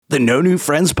The No New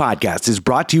Friends podcast is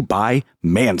brought to you by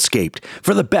Manscaped.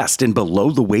 For the best in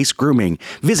below-the-waist grooming,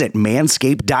 visit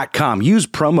manscaped.com. Use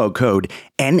promo code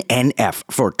NNF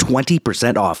for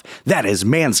 20% off. That is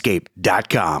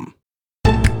manscaped.com.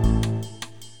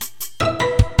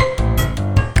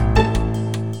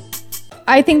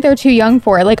 I think they're too young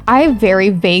for it. Like, I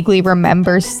very vaguely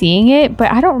remember seeing it, but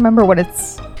I don't remember what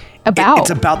it's about.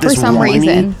 It's about this for some whiny,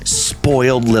 reason.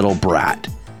 spoiled little brat.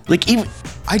 Like, even...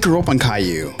 I grew up on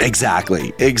Caillou.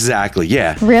 Exactly,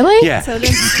 yeah. Really? Yeah. So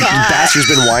does Scott. Bastard's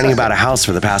been whining about a house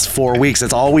for the past 4 weeks.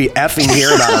 That's all we effing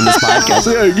hear about on this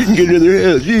podcast. Oh, you can get another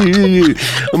house.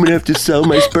 I'm going to have to sell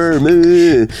my sperm.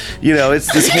 You know,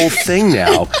 it's this whole thing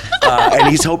now. And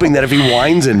he's hoping that if he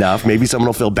whines enough, maybe someone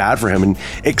will feel bad for him and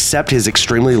accept his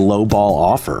extremely low ball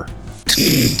offer.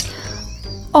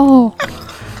 Oh.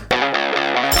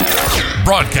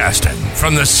 Broadcasting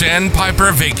from the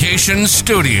Sandpiper Vacation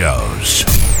Studios.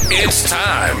 It's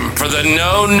time for the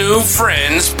No New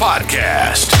Friends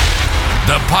podcast.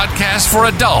 The podcast for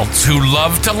adults who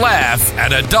love to laugh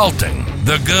at adulting.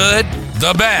 The good,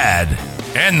 the bad,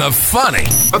 and the funny.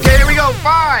 Okay, here we go.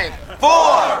 5,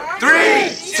 4, 3,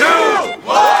 2,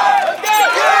 1.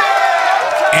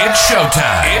 It's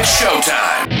showtime. It's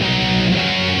showtime.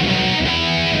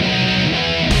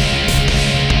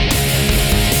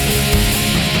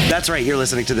 That's right, you're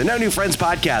listening to the No New Friends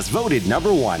podcast, voted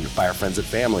 #1 by our friends and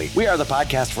family. We are the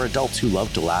podcast for adults who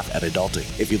love to laugh at adulting.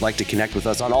 If you'd like to connect with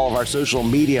us on all of our social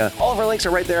media, all of our links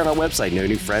are right there on our website,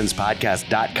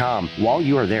 nonewfriendspodcast.com. While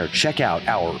you are there, check out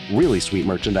our really sweet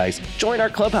merchandise. Join our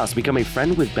clubhouse, become a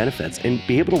friend with benefits, and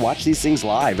be able to watch these things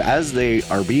live as they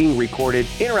are being recorded.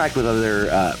 Interact with other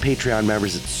Patreon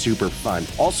members. It's super fun.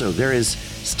 Also, there is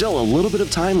still a little bit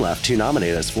of time left to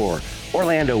nominate us for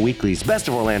Orlando Weekly's Best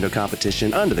of Orlando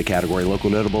competition under the category Local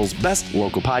Notables, Best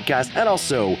Local Podcast, and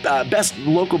also Best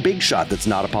Local Big Shot that's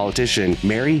not a politician,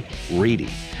 Mary Reedy.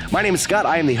 My name is Scott.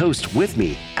 I am the host. With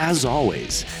me, as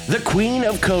always, the Queen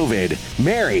of COVID,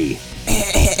 Mary.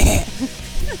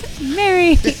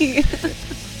 Mary.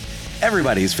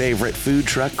 Everybody's favorite food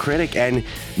truck critic and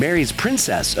Mary's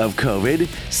princess of COVID,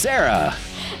 Sarah.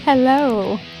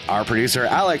 Hello. Our producer,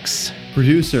 Alex.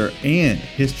 Producer and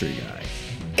history guy.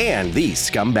 And the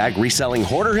scumbag reselling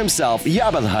hoarder himself,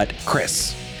 Yabba the Hutt,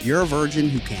 Chris. You're a virgin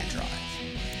who can't drive.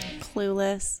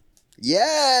 Clueless.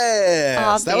 Yes!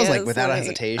 That was like Obviously. without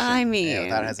hesitation. I mean, Yeah,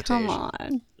 without hesitation. come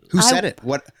on. Who said it?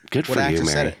 What Good for actress you,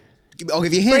 said Mary. it? I'll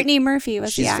give you a hint. Brittany Murphy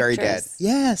was She's the actress. very dead.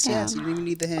 Yes, Yeah. yes. You didn't even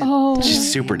need the hint. Oh.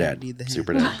 She's super dead. Need the hint.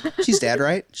 Super dead. She's dead,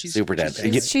 right? She's Super dead.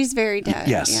 She's very dead.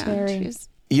 Yes. Yeah, Very. she's-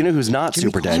 You know who's not Jimmy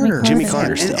super Carter. dead? Jimmy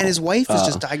Carter And, still. and his wife was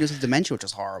just diagnosed with dementia, which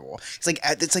was horrible. It's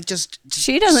like just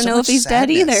She doesn't so know if much he's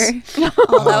sadness. dead either.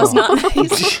 Oh, that was not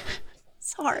nice.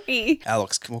 Sorry.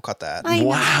 Alex, we'll cut that. I know.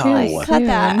 Wow. Cut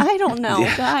that. I don't know,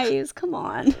 guys. Come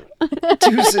on.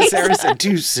 Too soon. Sarah said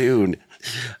too soon.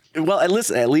 Well, and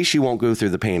listen, at least she won't go through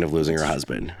the pain of losing her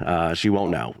husband. She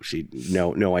won't know.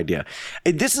 No idea.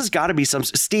 This has got to be some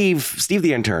Steve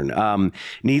the intern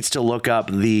needs to look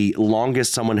up the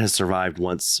longest someone has survived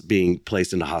once being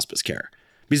placed into hospice care,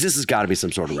 because this has got to be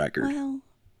some sort of record. Well,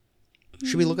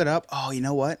 Should we look it up? Oh, you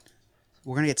know what?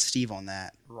 We're gonna get Steve on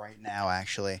that right now.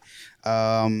 Actually,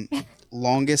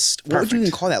 longest. What would you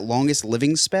even call that? Longest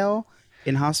living spell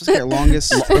in hospice care?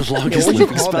 Longest. Longest what would you living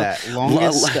call spell? that?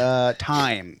 Longest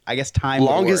time. I guess time. would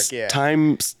Longest work,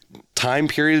 yeah. time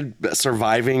period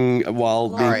surviving while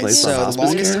being All right. placed on So the hospice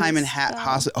longest care? time in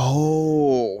hospice.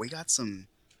 Oh, we got some.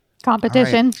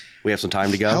 Competition. We have some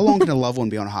time to go. How long can a loved one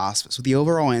be on hospice? So the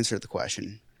overall answer to the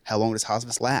question, how long does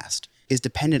hospice last, is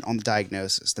dependent on the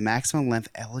diagnosis. The maximum length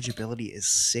eligibility is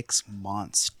 6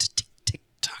 months. Tick, tick,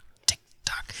 tock, tick,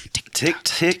 tock, tick, Tick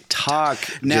tick tock.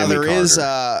 Now Jimmy there is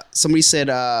Carter. somebody said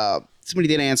somebody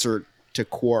did answer to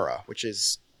Quora, which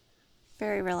is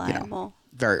very reliable.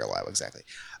 very reliable, exactly.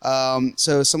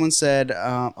 So someone said,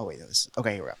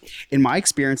 okay, here we go. In my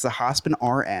experience, the hospice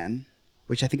RN,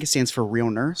 which I think it stands for real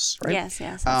nurse, right? Yes,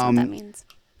 that's what that means.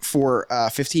 For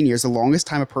 15 years, the longest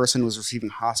time a person was receiving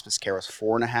hospice care was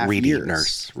 4.5 reading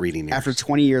years. Reading nurse. After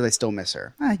 20 years, I still miss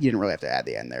her. You didn't really have to add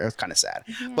the end there. It was kind of sad.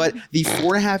 But the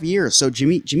 4.5 years, so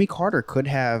Jimmy Carter could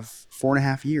have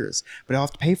 4.5 years, but he'll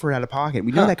have to pay for it out of pocket.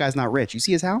 We know that guy's not rich. You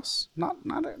see his house? Not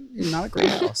a great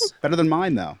house. Better than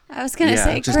mine, though. I was going to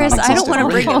say, just Chris, I don't want to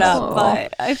non-existent. bring it up,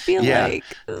 but I feel Yeah. like...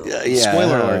 ugh.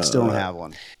 Spoiler alert, still don't have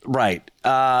one. Right.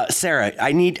 Sarah,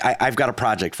 I've got a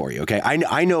project for you, okay?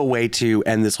 I know a way to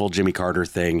end this whole Jimmy Carter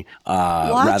thing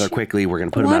rather quickly. We're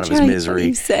going to put him out of his misery.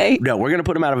 You say. No, we're going to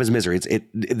put him out of his misery.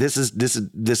 This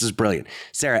is brilliant.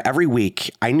 Sarah, every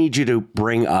week I need you to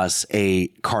bring us a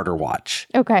Carter watch.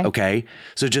 Okay. Okay? Okay.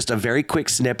 So just a very quick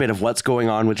snippet of what's going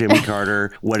on with Jimmy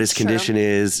Carter, what his condition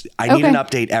is. I need an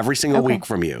update every single week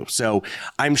from you. So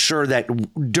I'm sure that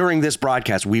during this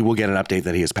broadcast, we will get an update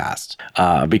that he has passed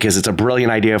because it's a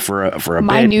brilliant idea for a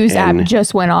My bit, news app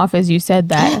just went off as you said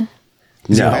that.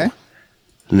 No. Okay?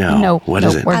 No. What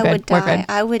is it? We're I good. would We're die. good.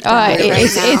 I would die right now.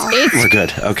 It's We're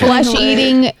good. Okay.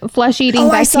 flesh-eating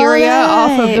I saw bacteria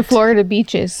off of the that. Florida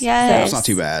beaches. Yes. It's not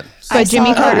too bad. But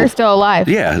Jimmy Carter's still alive.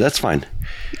 Yeah, that's fine.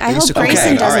 I hope Okay,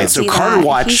 Grayson doesn't all right, so see Carter that.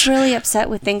 watch- He's really upset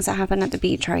with things that happen at the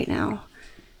beach right now.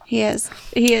 He is.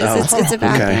 It's a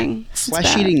bad okay. thing. It's bad.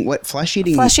 Flesh-eating, what?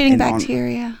 Flesh-eating? Flesh-eating and on-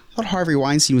 bacteria. I thought Harvey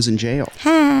Weinstein was in jail.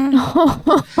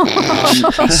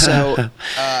 So,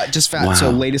 just found, so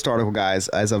latest article, guys,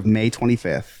 as of May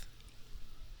 25th,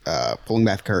 pulling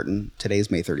back the curtain, today's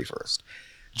May 31st.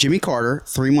 Jimmy Carter,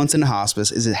 3 months into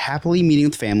hospice, is happily meeting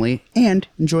with family and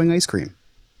enjoying ice cream.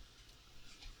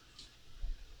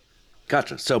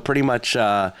 Gotcha. So pretty much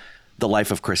the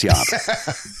life of Chris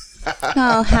Yopp.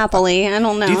 Oh, happily. I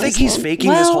don't know. Do you think he's faking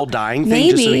this whole dying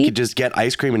thing just so he could just get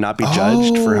ice cream and not be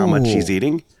judged for how much he's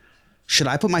eating? Should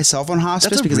I put myself on hospice?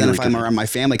 That's a Because then really if I'm good- around my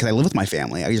family, because I live with my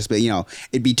family, I could just be,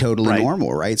 it'd be totally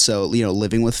normal, right? So,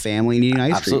 living with family and eating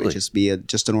ice cream would just be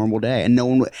just a normal day. And no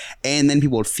one would, and then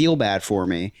people would feel bad for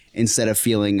me instead of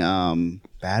feeling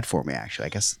bad for me, actually. I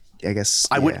guess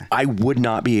I would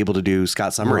not be able to do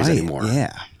Scott summaries Right, anymore.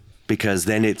 yeah. Because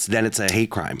then it's a hate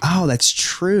crime. Oh, that's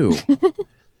true.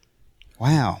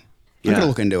 Wow. I'm gonna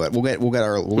look into it. We'll get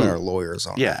our lawyers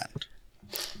on that.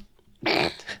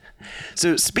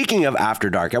 So speaking of After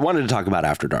Dark, I wanted to talk about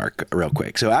After Dark real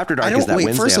quick. So After Dark is that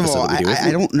Wednesday first of all, episode that we do.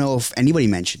 I don't know if anybody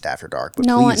mentioned After Dark. But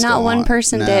No, please not go one on.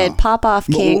 person No. did. Pop off,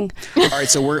 King. All right,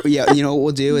 so you know what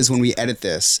we'll do is when we edit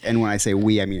this, and when I say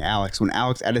we, I mean Alex. When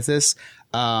Alex edits this,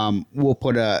 we'll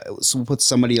put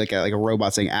somebody like a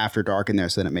robot saying After Dark in there,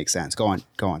 so then it makes sense. Go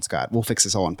on, Scott. We'll fix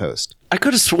this all in post. I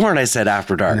could have sworn I said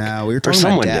After Dark. No, we were Or talking about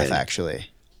someone death, did.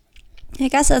 actually. I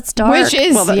guess that's dark. Which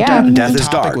is, Well, yeah. death is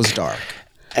Topic dark. was dark.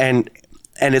 And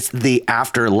it's the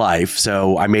afterlife,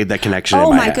 so I made that connection. Oh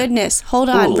in my head. goodness. Hold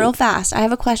on, Ooh. real fast. I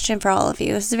have a question for all of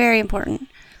you. This is very important.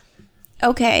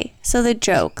 Okay, so the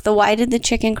joke, the why did the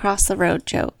chicken cross the road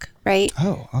joke, right?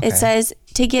 Oh, okay. It says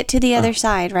to get to the other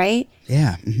side, right?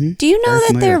 Yeah. Mm-hmm. Do you know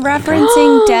that they're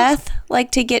referencing death,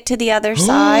 like to get to the other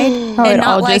side? Oh, it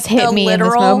all just hit me in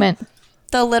this moment.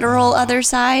 The literal other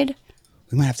side?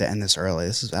 We might have to end this early.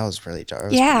 That was really dark. That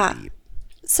was Yeah. pretty deep.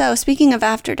 So, speaking of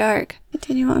After Dark,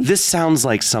 continue on. This sounds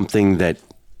like something that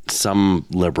some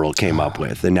liberal came up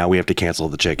with, and now we have to cancel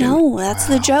the chicken. No, that's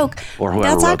the joke. Or whoever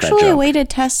that's wrote that actually a joke. way to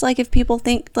test, like, if people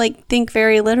think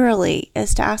very literally,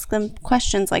 is to ask them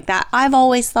questions like that. I've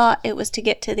always thought it was to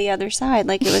get to the other side,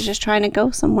 like it was just trying to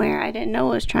go somewhere. I didn't know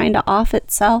it was trying to off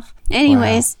itself.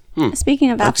 Anyways, speaking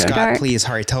of After Scott, Dark, please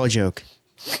hurry. Tell a joke.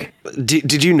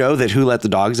 Did you know that Who Let the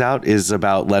Dogs Out is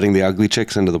about letting the ugly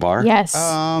chicks into the bar? Yes.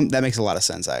 That makes a lot of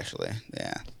sense, actually.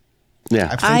 Yeah.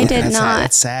 Yeah. I did that's not.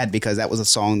 That's sad because that was a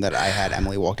song that I had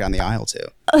Emily walk down the aisle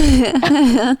to.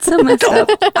 that's so messed up.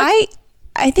 I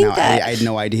think Now, that I had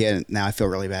no idea. Now I feel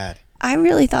really bad. I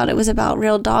really thought it was about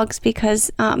real dogs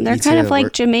because they're Me kind too. of like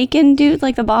We're- Jamaican dudes,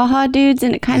 like the Baja dudes,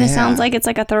 and it kind of Yeah. sounds like it's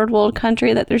like a third world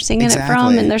country that they're singing it from,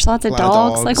 Exactly. and there's lots of A lot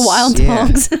dogs, like wild yeah.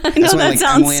 dogs. I know That's why, that like,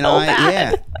 sounds Emily and so I, bad.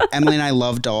 Yeah, Emily and I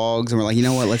love dogs, and we're like, you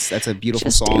know what? That's a beautiful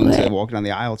Just do song to it. walk down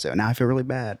the aisle to. Now I feel really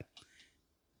bad.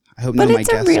 I hope But none of my it's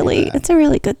a guests do really, that. it's a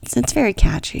really good. It's very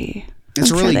catchy.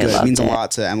 It's I'm sure really they good. It loved means a lot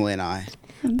to Emily and I.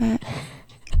 I bet.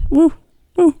 Woo.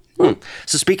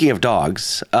 So speaking of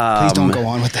dogs, Please don't go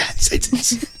on with that.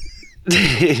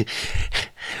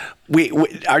 we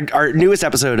our newest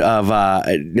episode of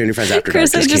No New Friends After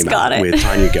Chris, Dark I just just came got out it. with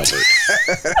Tanya Gilbert.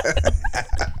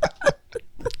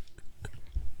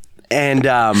 And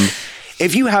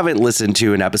if you haven't listened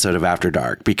to an episode of After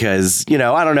Dark, because,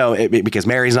 I don't know, because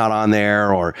Mary's not on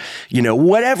there or,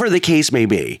 whatever the case may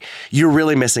be, you're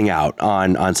really missing out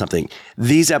on something.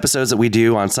 These episodes that we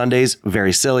do on Sundays,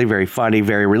 very silly, very funny,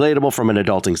 very relatable from an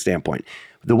adulting standpoint.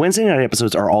 The Wednesday night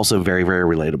episodes are also very, very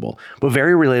relatable, but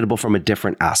very relatable from a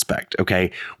different aspect. Okay.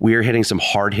 We are hitting some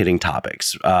hard hitting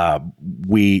topics.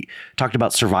 We talked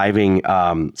about surviving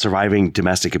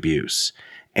domestic abuse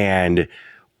and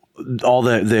all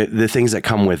the things that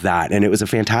come with that. And it was a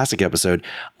fantastic episode.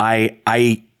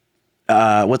 I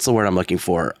what's the word I'm looking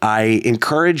for? I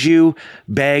encourage you,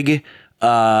 beg,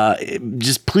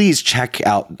 just please check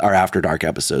out our After Dark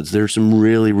episodes. There's some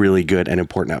really, really good and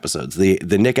important episodes. The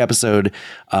Nick episode,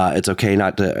 It's Okay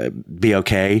Not to Be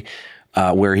Okay,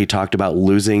 where he talked about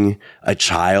losing a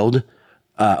child.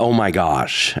 Oh my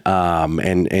gosh.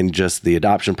 And just the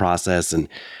adoption process. And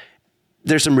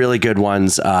there's some really good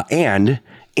ones. And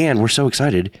And we're so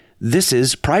excited. This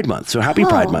is Pride Month. So happy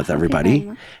Pride Month,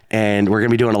 everybody. And we're going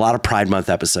to be doing a lot of Pride Month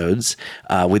episodes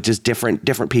with just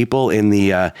different people in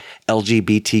the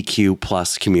LGBTQ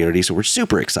plus community. So we're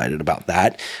super excited about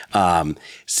that.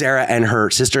 Sarah and her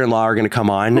sister-in-law are going to come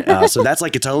on. So that's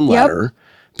like its own letter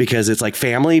because it's like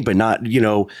family, but not,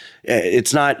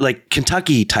 it's not like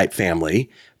Kentucky type family,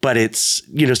 but it's,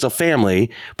 still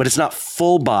family, but it's not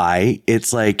full bi.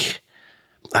 It's like,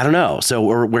 I don't know. So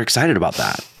we're excited about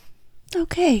that.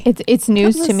 Okay. It's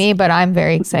news to me, but I'm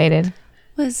very excited.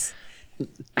 You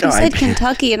said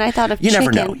Kentucky, and I thought of you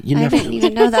chicken. Never know. I didn't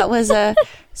even know that was a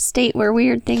state where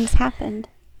weird things happened.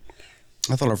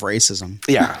 I thought of racism.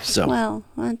 Yeah. So Well,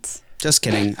 that's Just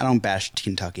kidding. I don't bash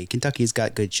Kentucky. Kentucky's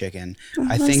got good chicken. I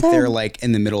what I think said. they're like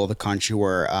in the middle of the country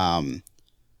where I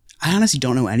honestly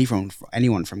don't know anyone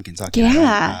from Kentucky.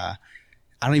 Yeah.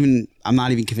 I'm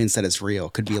not even convinced that it's real.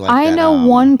 Could be like I that, know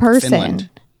one person. Finland.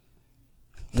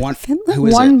 Finland? Who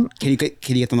is One- it? Can you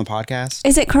get them on the podcast?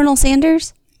 Is it Colonel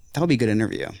Sanders? That'll be a good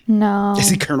interview. No. Is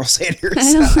it Colonel Sanders?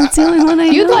 I know, that's the only one I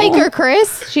know. You'd like her,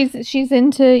 Chris. She's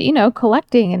into,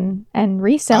 collecting and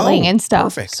reselling Oh, and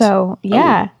stuff. perfect. So,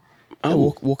 yeah. Yeah,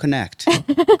 we'll connect.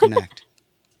 We'll connect.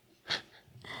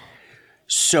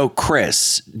 So,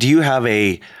 Chris, do you have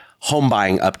a home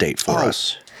buying update for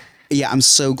us? Yeah, I'm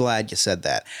so glad you said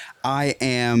that. I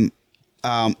am.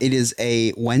 It is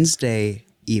a Wednesday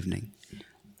evening,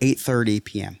 8:30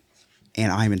 p.m.,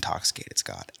 and I'm intoxicated,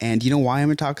 Scott. And you know why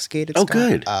I'm intoxicated, Oh, Scott?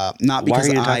 good. Not Why are because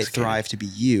you I intoxicated? thrive to be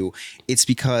you. It's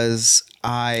because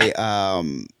I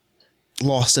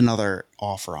lost another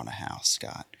offer on a house,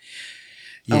 Scott.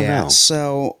 Oh, Yeah. no.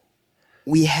 So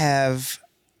we have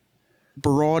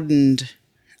broadened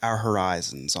our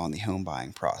horizons on the home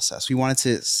buying process. We wanted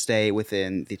to stay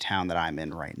within the town that I'm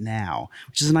in right now,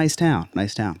 which is a nice town.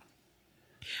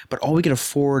 But all we can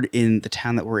afford in the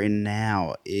town that we're in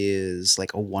now is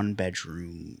like a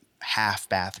 1-bedroom,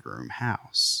 half-bathroom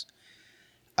house.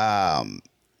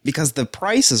 Because the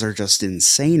prices are just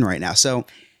insane right now. So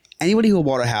anybody who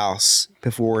bought a house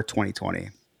before 2020,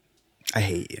 I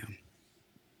hate you.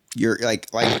 You're like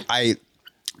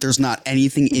there's not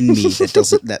anything in me that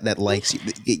doesn't that likes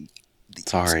you.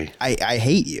 Sorry. I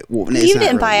hate you. Well, You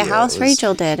didn't buy a house.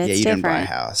 Rachel did. It's yeah, you didn't buy a different.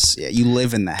 house. Yeah, you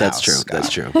live in the That's house. true. Scott. That's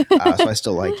true. So I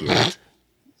still like you.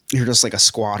 You're just like a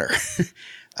squatter.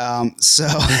 So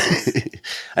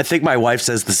I think my wife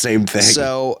says the same thing.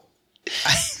 so.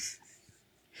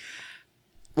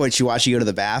 What, you watch you go to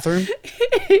the bathroom?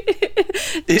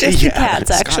 Just the cats,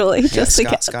 actually. Just the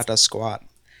Scott, cats. Scott does squat.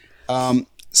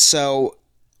 So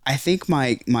I think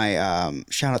my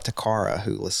shout out to Cara,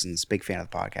 who listens, big fan of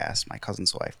the podcast, my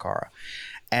cousin's wife, Cara.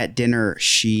 At dinner,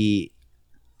 she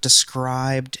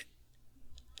described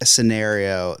a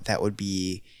scenario that would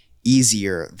be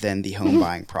easier than the home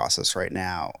buying process right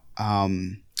now.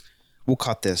 We'll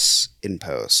cut this in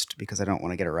post because I don't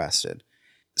want to get arrested.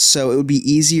 So it would be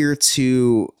easier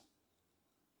to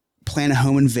plan a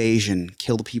home invasion,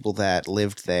 kill the people that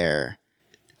lived there,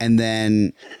 and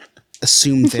then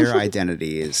assume their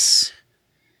identities,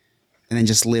 and then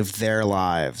just live their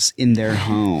lives in their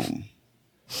home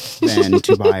than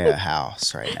to buy a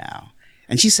house right now.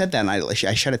 And she said that, and I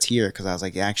shed a tear because I was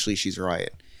like, actually, she's right.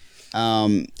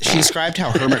 She described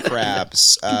how hermit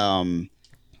crabs,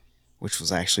 which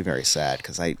was actually very sad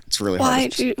because it's really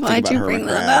hard to think Why'd about you hermit bring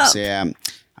that crabs. up? Yeah,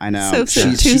 I know. So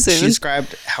soon, too soon. She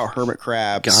described how hermit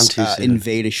crabs Gone too soon.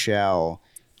 invade a shell,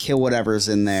 kill whatever's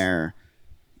in there,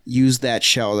 use that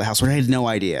shell of the house. Which I had no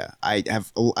idea. I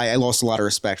lost a lot of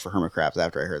respect for hermit crabs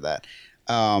after I heard that.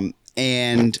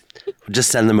 And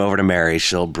Just send them over to Mary.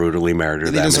 She'll brutally murder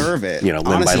them. they deserve it. Limb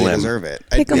Honestly, by they limb. deserve it.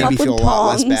 Pick It 'em made up me feel with a lot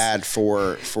less tongs. bad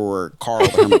for Carl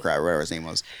the hermit crab, whatever his name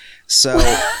was. So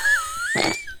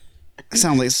I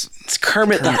sound like It's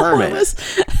Kermit the Hermit.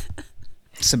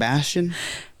 Sebastian.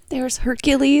 There was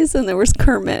Hercules and there was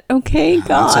Kermit. Okay, Not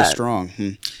God. so strong.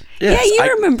 Yeah,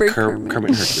 you remember Kermit.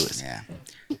 Kermit Hercules. Yeah.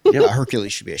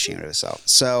 Hercules should be ashamed of himself.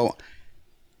 So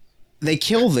they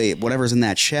kill whatever's in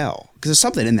that shell because there's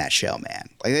something in that shell, man.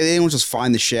 Like they don't just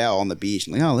find the shell on the beach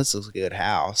and like, oh, this looks a good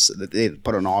house. They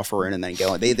put an offer in and then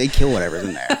go. They kill whatever's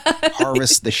in there,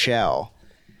 harvest the shell,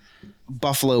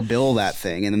 Buffalo Bill that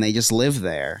thing, and then they just live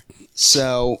there.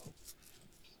 So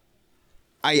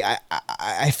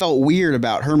I felt weird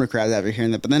about hermit crabs after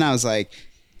hearing that, but then I was like,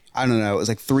 I don't know. It was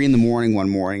like 3 a.m. one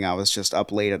morning. I was just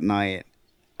up late at night.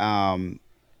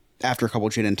 After a couple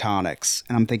gin and tonics,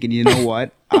 and I'm thinking, you know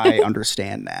what? I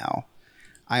understand now.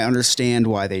 I understand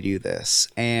why they do this,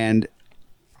 and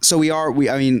so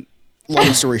I mean,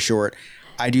 long story short,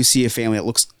 I do see a family that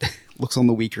looks on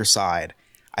the weaker side.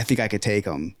 I think I could take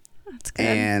them, That's good.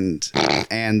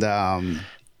 and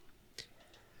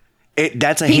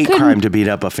That's a hate crime to beat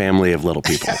up a family of little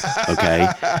people. Okay.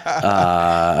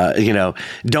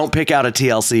 Don't pick out a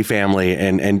TLC family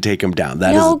and take them down.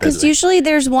 No, because usually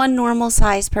there's one normal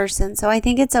size person. So I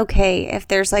think it's okay if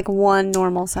there's like one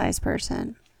normal size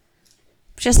person.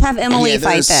 Just have Emily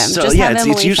fight them. So just have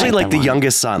Emily it's usually fight like the one.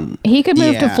 youngest son. He could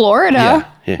move to Florida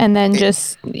Yeah. and then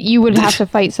you would have to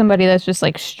fight somebody that's just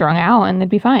like strung out and they'd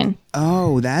be fine.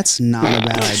 Oh, that's not a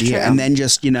bad idea. true. And then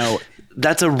just,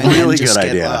 That's a really good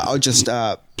idea. I'll just,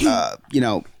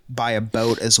 buy a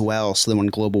boat as well. So then when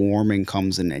global warming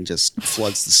comes in and just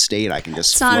floods the state, I can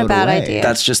just It's not a float bad away. idea.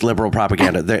 That's just liberal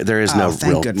propaganda. There is no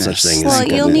thank real goodness. such thing. Well, as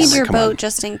you'll need your Come on. boat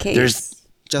just in case.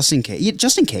 Just in case. Yeah,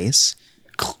 just in case.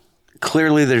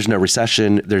 Clearly, there's no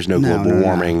recession. There's no global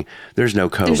warming. There's no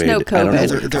COVID. There's no I don't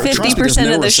know. COVID. Trust me, 50% there's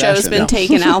no of the show's recession. been No.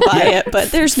 taken out by it, but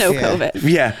there's no COVID.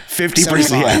 Yeah,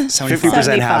 50%.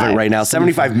 50% have it right now.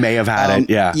 75 may have had it.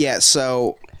 Yeah. Yeah,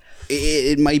 so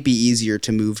it might be easier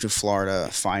to move to Florida,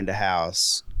 find a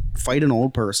house, fight an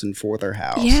old person for their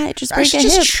house. Yeah, just break Actually, a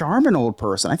hip. just charm an old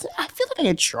person. I feel like I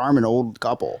could charm an old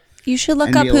couple. You should look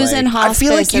And up be who's like- in I hospice I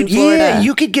feel like in Florida.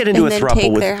 you could get into and a then throuple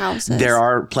take with their houses. There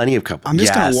are plenty of couples. I'm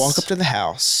just Yes. gonna walk up to the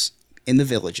house in the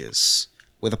villages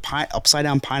with a upside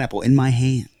down pineapple in my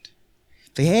hand.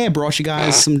 Say, hey, I brought you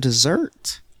guys some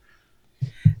dessert.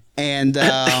 And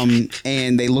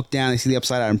and they look down, they see the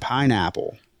upside down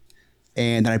pineapple,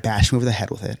 and then I bash them over the head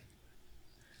with it.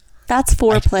 That's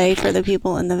foreplay for the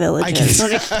people in the villages. What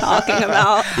are you talking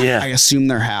about? Yeah. I assume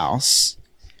their house,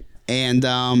 and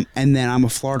then I'm a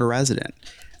Florida resident.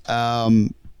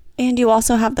 And you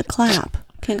also have the clap.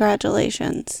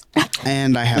 Congratulations.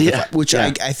 And I have, Yeah. which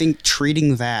Yeah. I think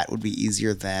treating that would be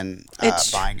easier than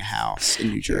It's- buying a house in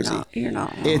New Jersey. You're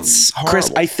not wrong. It's horrible.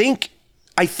 Chris, I think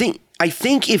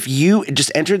if you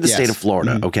just entered the state of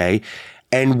Florida, okay,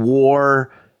 and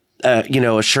wore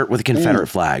a shirt with a Confederate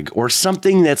flag or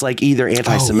something that's like either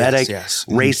anti-Semitic, yes.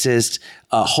 racist,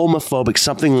 homophobic,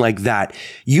 something like that,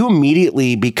 you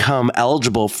immediately become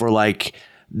eligible for like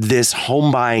this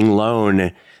home buying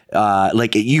loan.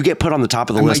 Like you get put on the top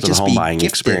of the I list might of the just home be buying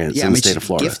gifted. experience Yeah, I in the might state just of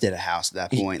Florida. Gifted a house at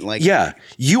that point. Like, Yeah,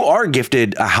 you are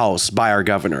gifted a house by our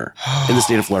governor in the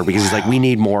state of Florida because he's like, we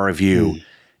need more of you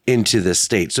into this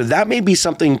state. So that may be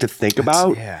something to think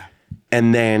about. yeah.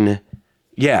 And then,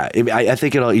 I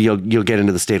think you'll get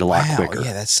into the state a lot quicker.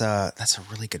 Yeah, that's a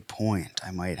really good point. I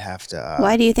might have to.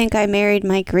 Why do you think I married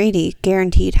Mike Grady?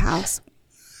 Guaranteed house.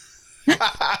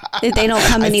 They don't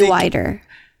come any wider.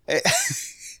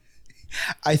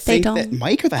 I think don't. that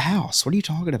Mike or the house. What are you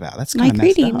talking about? That's kind Mike of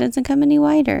messed Grady up. doesn't come any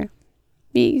wider.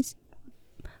 He's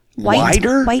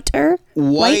Wider? Whiter?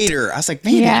 Whiter. I was like,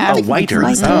 man, Yeah. I don't think Mike Whiter.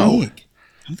 Grady's that Oh. big.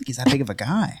 I don't think he's that big of a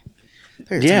guy.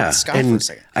 Yeah, Scott for a and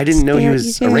second. I didn't know he He's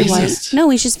was a very racist. white. No,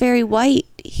 he's just very white.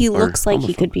 He looks like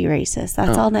he could be racist.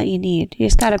 That's all that you need. You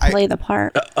just got to play the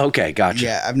part. Okay, gotcha.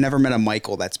 Yeah, I've never met a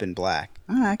Michael that's been black.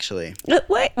 Oh, actually, Wait,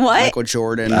 what? Michael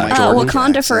Jordan, Michael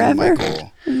Wakanda Jackson, forever?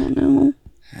 Michael, I don't know.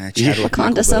 Chadwick Michael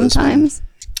Wakanda Boseman. sometimes.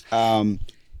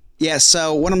 Yeah,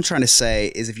 so what I'm trying to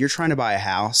say is if you're trying to buy a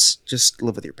house, just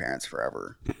live with your parents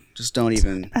forever. Just don't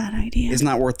even. Bad idea. It's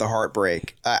not worth the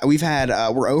heartbreak. We've had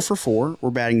we're 0 for 4.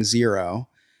 We're batting 0.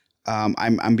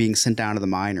 I'm being sent down to the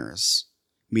minors,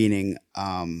 meaning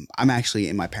I'm actually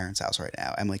in my parents' house right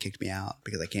now. Emily kicked me out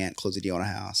because I can't close a deal on a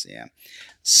house. Yeah,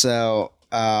 so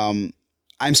I'm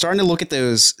starting to look at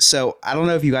those. So I don't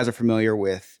know if you guys are familiar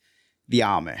with the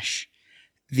Amish.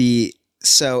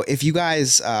 So if you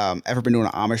guys ever been to an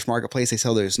Amish marketplace, they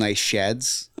sell those nice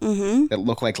sheds that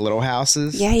look like little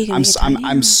houses. Yeah, you can I'm get I'm, tiny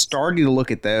I'm ones. starting to look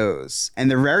at those,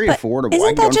 and they're very affordable. I Isn't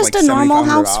can go that into, just like, a normal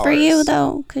house for you $7,500.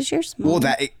 though? Because you're small.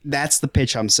 Well, that's the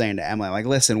pitch I'm saying to Emily. Like,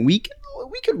 listen, we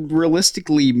could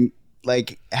realistically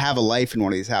like have a life in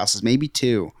one of these houses, maybe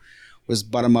 2. Was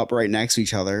butt them up right next to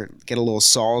each other, get a little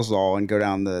sawzall, and go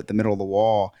down the middle of the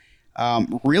wall.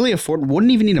 Really affordable.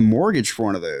 Wouldn't even need a mortgage for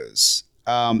one of those.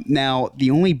 Now, the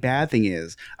only bad thing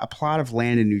is a plot of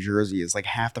land in New Jersey is like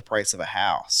half the price of a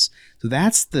house. So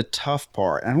that's the tough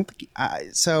part. I don't think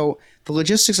so. The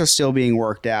logistics are still being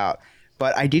worked out.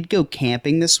 But I did go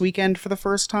camping this weekend for the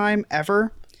first time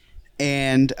ever,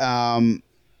 and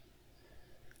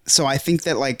so I think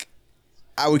that like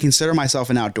I would consider myself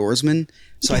an outdoorsman.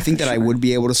 So I think that I would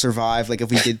be able to survive. Like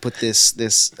if we did put this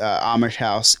Amish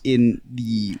house in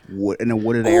a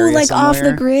wooded area, like off the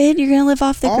somewhere. grid? You're gonna live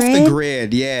off the Off grid? the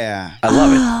grid, yeah. I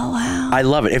love it. Oh wow. I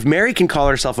love it. If Mary can call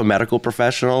herself a medical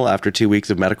professional after 2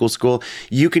 weeks of medical school,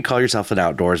 you could call yourself an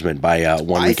outdoorsman by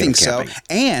 1 I weekend think of so. camping.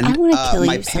 And I wanna kill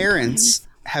my you parents sometimes.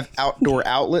 have outdoor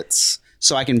outlets,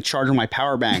 so I can charge my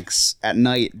power banks at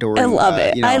night during. I love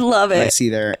it. I love when I it. see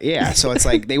their so it's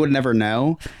like they would never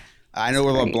know. I know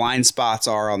where the blind spots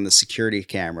are on the security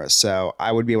cameras, so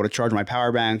I would be able to charge my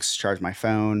power banks, charge my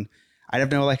phone. I'd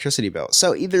have no electricity bill.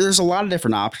 So there's a lot of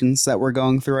different options that we're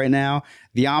going through right now.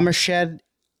 The Amish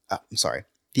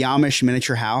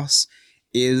miniature house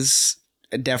is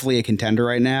definitely a contender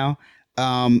right now.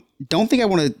 Don't think I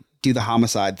want to do the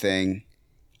homicide thing.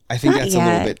 I think that's a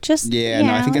little bit.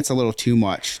 No, I think that's a little too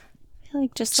much. I feel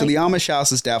like the Amish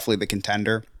house is definitely the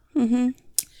contender. Mm-hmm.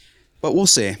 But we'll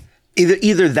see.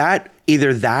 Either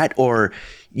that, or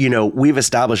we've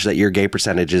established that your gay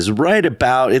percentage is right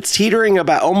about, it's teetering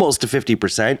about almost to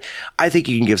 50%. I think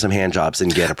you can give some hand jobs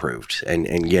and get approved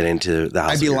and get into the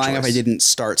house. I'd be lying if I didn't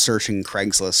start searching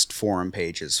Craigslist forum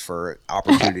pages for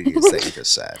opportunities that you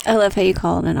just said. I love how you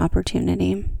call it an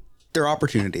opportunity. They're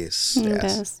opportunities. It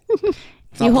yes. is.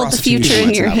 You hold the future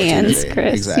in your hands,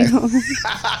 Chris. Exactly.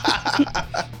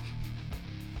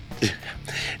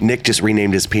 Nick just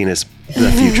renamed his penis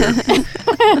the future.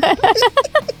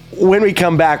 When we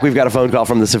come back, we've got a phone call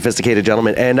from the Sophisticated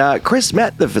Gentleman, and Chris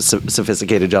met the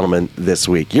Sophisticated Gentleman this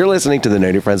week. You're listening to the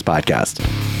No New Friends podcast.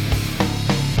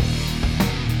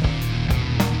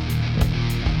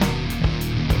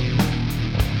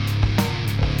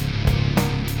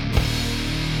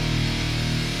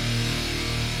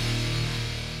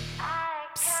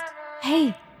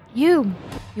 Hey, you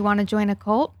want to join a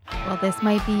cult? Well, this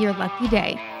might be your lucky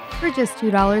day. For just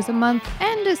 $2 a month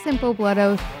and a simple blood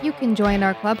oath, you can join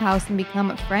our clubhouse and become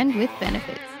a friend with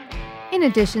benefits. In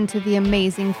addition to the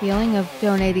amazing feeling of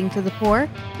donating to the poor,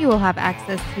 you will have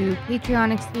access to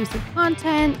Patreon exclusive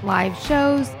content, live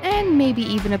shows, and maybe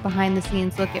even a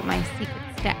behind-the-scenes look at my secret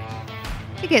stash.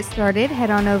 To get started, head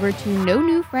on over to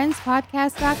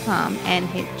nonewfriendspodcast.com and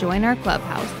hit join our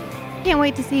clubhouse. Can't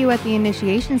wait to see you at the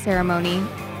initiation ceremony.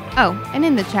 Oh, and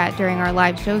in the chat during our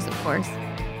live shows, of course.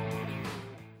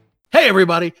 Hey,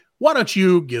 everybody. Why don't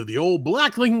you give the old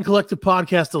Black Lincoln Collective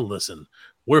podcast a listen?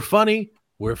 We're funny,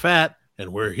 we're fat,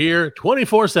 and we're here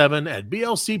 24/7 at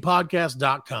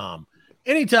blcpodcast.com.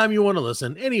 Anytime you want to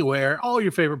listen, anywhere, all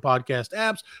your favorite podcast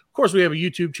apps. Of course, we have a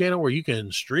YouTube channel where you can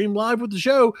stream live with the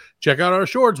show. Check out our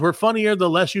shorts. We're funnier the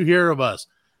less you hear of us.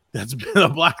 That's been a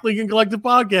Black Lincoln Collective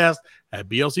podcast at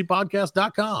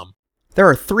blcpodcast.com. There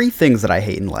are 3 things that I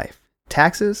hate in life: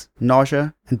 taxes,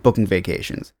 nausea, and booking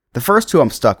vacations. The first 2 I'm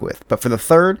stuck with, but for the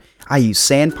third, I use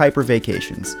Sandpiper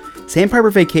Vacations. Sandpiper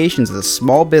Vacations is a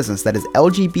small business that is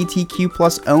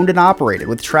LGBTQ+ owned and operated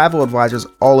with travel advisors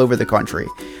all over the country.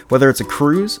 Whether it's a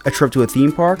cruise, a trip to a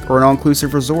theme park, or an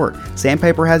all-inclusive resort,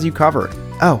 Sandpiper has you covered.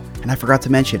 Oh, and I forgot to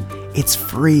mention, it's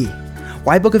free.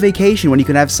 Why book a vacation when you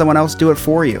can have someone else do it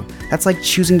for you? That's like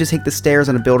choosing to take the stairs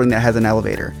in a building that has an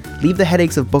elevator. Leave the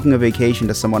headaches of booking a vacation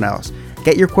to someone else.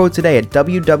 Get your quote today at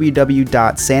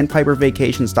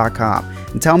www.sandpipervacations.com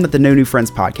and tell them that the No New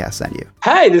Friends podcast sent you.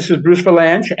 Hi, this is Bruce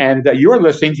Valanche, and you're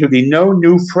listening to the No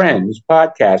New Friends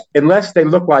podcast. Unless they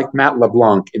look like Matt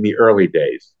LeBlanc in the early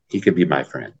days, he could be my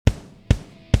friend.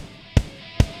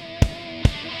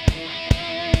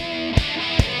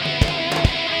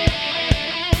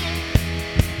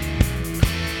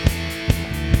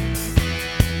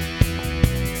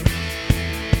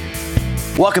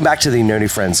 Welcome back to the No New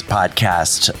Friends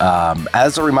podcast.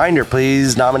 As a reminder,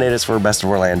 please nominate us for Best of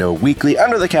Orlando Weekly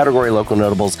under the category Local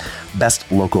Notables, Best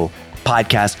Local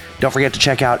Podcast. Don't forget to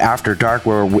check out After Dark,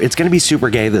 where it's going to be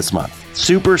super gay this month.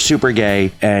 Super, super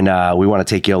gay, and we want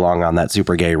to take you along on that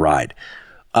super gay ride.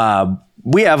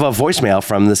 We have a voicemail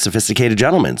from the Sophisticated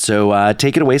Gentleman, so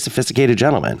take it away, Sophisticated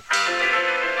Gentleman.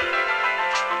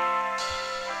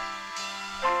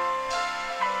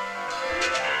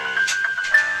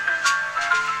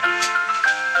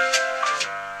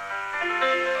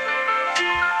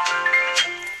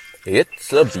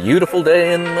 It's a beautiful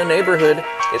day in the neighborhood.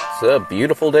 It's a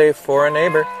beautiful day for a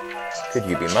neighbor. Could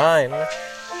you be mine?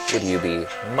 Would you be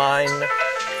mine?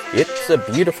 It's a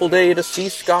beautiful day to see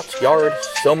Scott's yard.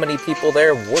 So many people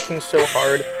there working so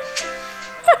hard.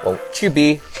 Won't you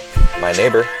be my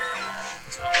neighbor?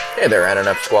 Hey there,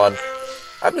 Ananep Squad.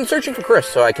 I've been searching for Chris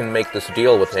so I can make this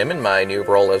deal with him in my new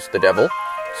role as the devil.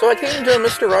 So I came to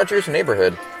Mr. Rogers'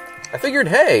 neighborhood. I figured,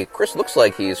 hey, Chris looks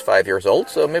like he's 5 years old,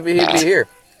 so maybe he'd be here.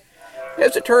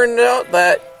 As it turned out,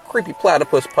 that creepy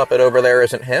platypus puppet over there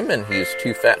isn't him, and he's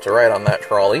too fat to ride on that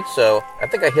trolley, so I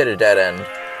think I hit a dead end.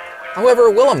 However,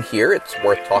 while I'm here, it's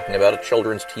worth talking about a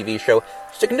children's TV show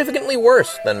significantly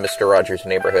worse than Mr. Rogers'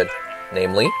 Neighborhood,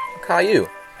 namely, Caillou.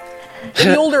 For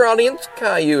the older audience,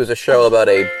 Caillou is a show about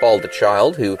a bald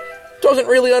child who doesn't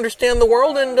really understand the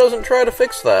world and doesn't try to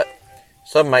fix that.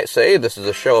 Some might say this is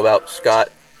a show about Scott.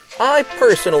 I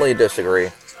personally disagree.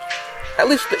 At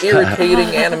least the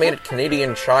irritating animated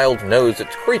Canadian child knows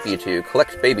it's creepy to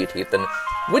collect baby teeth and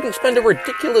wouldn't spend a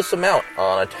ridiculous amount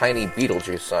on a tiny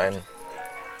Beetlejuice sign.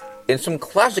 In some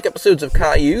classic episodes of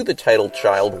Caillou, the title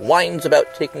child whines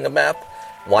about taking a bath,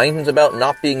 whines about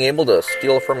not being able to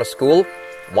steal from a school,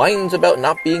 whines about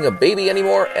not being a baby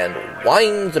anymore, and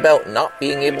whines about not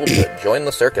being able to join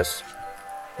the circus.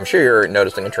 I'm sure you're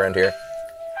noticing a trend here.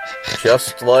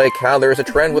 Just like how there's a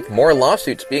trend with more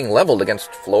lawsuits being leveled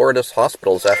against Florida's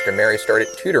hospitals after Mary started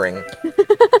tutoring.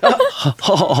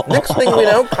 Next thing we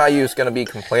know, Caillou's going to be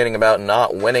complaining about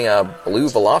not winning a blue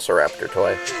Velociraptor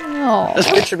toy. This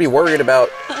kid should be worried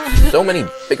about so many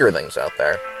bigger things out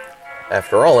there.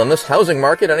 After all, in this housing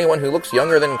market, anyone who looks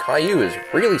younger than Caillou is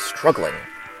really struggling.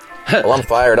 Well, I'm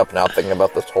fired up now thinking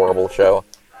about this horrible show.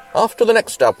 Off to the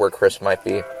next stop where Chris might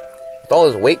be. With all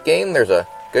his weight gain, there's a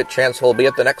good chance he'll be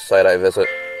at the next site I visit.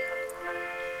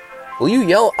 Will you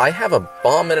yell, "I have a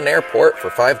bomb in an airport" for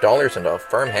 $5 and a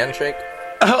firm handshake?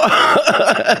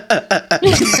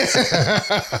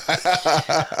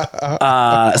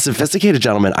 Sophisticated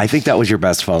gentleman, I think that was your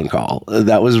best phone call.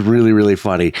 That was really, really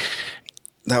funny.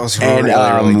 That was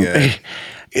really good.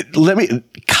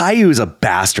 Caillou's a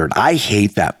bastard. I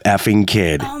hate that effing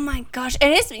kid. Oh my gosh.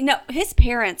 And his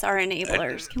parents are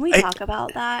enablers. Can we talk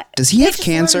about that? Does he have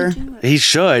cancer? He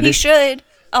should. He should.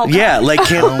 Oh, God. Yeah, like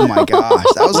oh my gosh,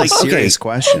 that was a serious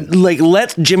question. Like,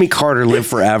 let Jimmy Carter live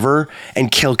forever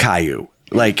and kill Caillou.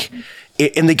 Like,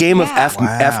 in the game of F,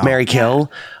 Marry,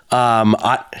 Kill,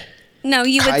 No,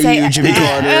 you would Caillou, say Jimmy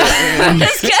Carter, and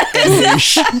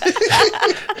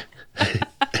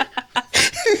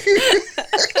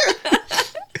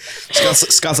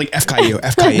Scott's like F Caillou,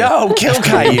 F Caillou. No, kill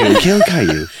Caillou, kill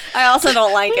Caillou. I also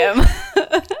don't like him.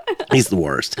 He's the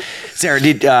worst. Sarah,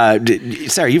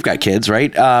 Sarah, you've got kids,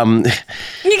 right? Did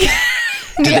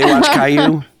they watch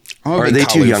Caillou? Or are they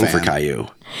too young for Caillou?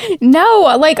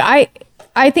 No, like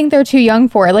I think they're too young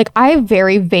for it. Like I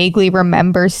very vaguely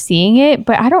remember seeing it,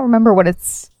 but I don't remember what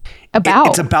it's about.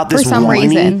 It's about this for some whiny,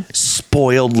 reason.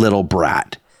 spoiled little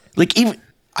brat. Like even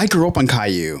I grew up on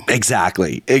Caillou.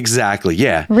 Exactly.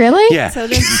 Yeah. Really? Yeah. So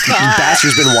does Scott.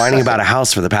 Bastard's been whining about a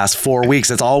house for the past 4 weeks.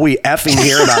 That's all we effing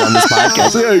hear about on this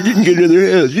podcast. Oh, you can get another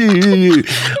house.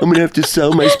 I'm going to have to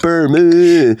sell my sperm.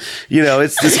 You know,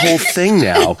 it's this whole thing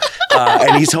now.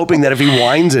 And he's hoping that if he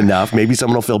whines enough, maybe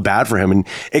someone will feel bad for him and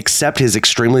accept his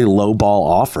extremely low ball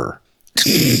offer.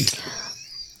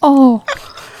 Oh.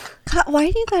 God,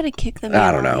 why do you gotta kick them?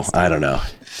 I don't know.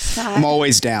 I'm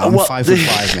always down. Well,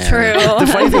 5'5", man. True. The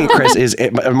funny thing, Chris, is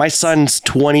my son's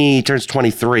turns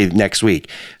 23 next week.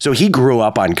 So he grew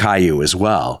up on Caillou as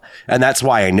well. And that's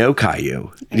why I know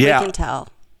Caillou. Yeah. I can tell.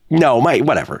 No,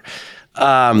 whatever.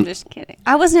 I'm just kidding.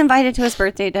 I wasn't invited to his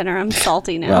birthday dinner. I'm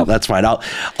salty now. Well, that's fine. I'll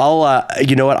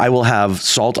you know what? I will have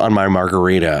salt on my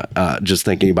margarita just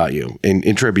thinking about you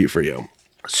in tribute for you.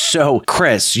 So,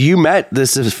 Chris, you met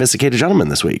this sophisticated gentleman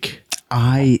this week.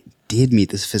 I did meet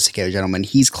the sophisticated gentleman.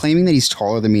 He's claiming that he's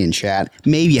taller than me in chat.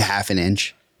 Maybe a half an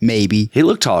inch. Maybe. He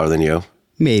looked taller than you.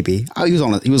 Maybe. Oh,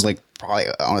 he was like probably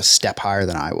on a step higher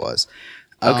than I was.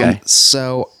 Okay.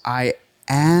 So I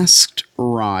asked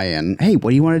Ryan, hey, what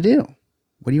do you want to do?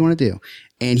 What do you want to do?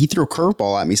 And he threw a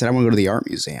curveball at me. He said, I want to go to the art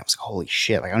museum. I was like, holy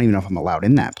shit. Like, I don't even know if I'm allowed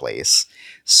in that place.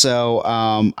 So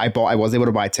I was able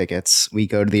to buy tickets. We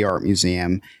go to the art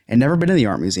museum and never been to the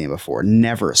art museum before.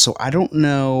 Never. So I don't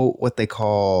know what they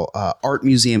call art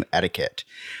museum etiquette.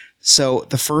 So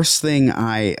the first thing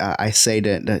I say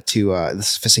to the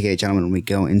sophisticated gentleman when we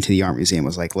go into the art museum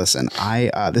was like, listen,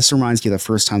 this reminds me of the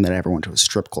first time that I ever went to a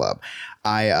strip club.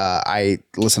 I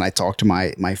talked to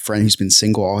my friend who's been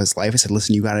single all his life. I said,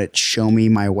 listen, you got to show me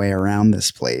my way around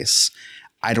this place.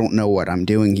 I don't know what I'm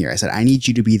doing here. I said, I need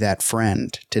you to be that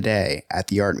friend today at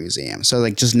the art museum. So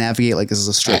like, just navigate like this is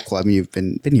a strip club and you've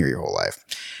been here your whole life.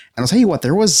 And I'll tell you what,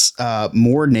 there was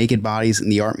more naked bodies in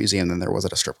the art museum than there was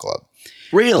at a strip club.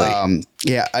 Really?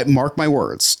 Yeah, I mark my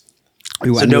words.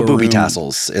 So no booby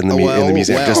tassels in the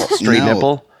museum, just straight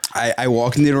nipple? I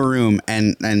walked into a room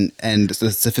and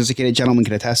the sophisticated gentleman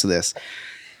can attest to this.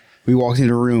 We walked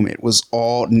into a room. It was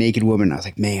all naked women. I was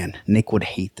like, man, Nick would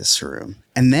hate this room.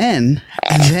 And then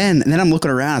I'm looking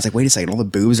around. I was like, wait a second, all the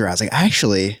boobs are out. I was like,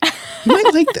 actually, he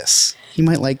might like this. He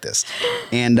might like this.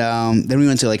 And then we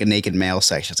went to like a naked male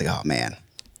section. I was like, oh man,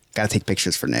 got to take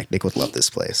pictures for Nick. Nick would love this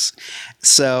place.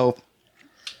 So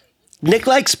Nick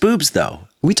likes boobs though.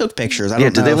 We took pictures. I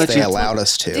don't know if they allowed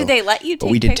us to. Did they let you take pictures?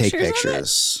 But we did take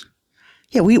pictures.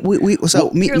 Yeah, me and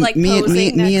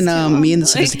the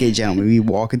sophisticated gentleman, we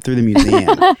walking through the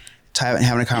museum,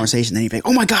 having a conversation. Then he'd be like,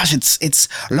 "Oh my gosh, it's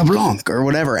LeBlanc or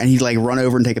whatever," and he'd like run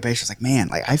over and take a picture. It's like, man,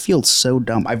 like I feel so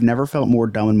dumb. I've never felt more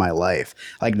dumb in my life,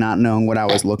 like not knowing what I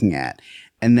was looking at.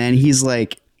 And then he's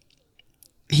like,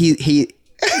 he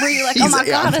Were you like, He's oh my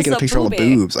God, I'm taking a it's picture of all the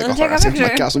boobie. boobs. Like, Let's oh, take a my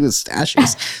picture. gosh, look at the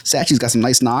statues. Statues got some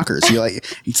nice knockers. You're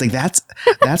like, it's like, that's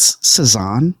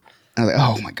Cezanne. I was like,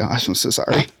 oh my gosh, I'm so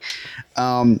sorry.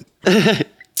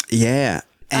 Yeah.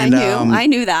 And, I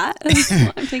knew that.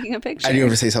 I'm taking a picture. I do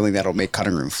ever say something that'll make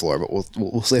cutting room floor, but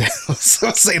we'll say that, we'll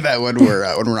say that when we're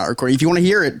not recording. If you want to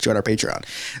hear it, join our Patreon.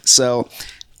 So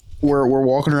we're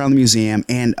walking around the museum,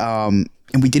 and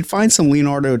we did find some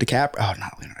Leonardo DiCaprio. Oh,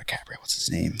 not Leonardo DiCaprio. What's his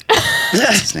name?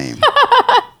 What's his name?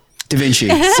 Da Vinci.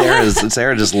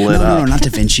 Sarah just lit up. No, not Da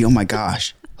Vinci. Oh my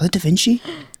gosh, was it Da Vinci?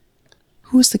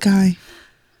 Who was the guy?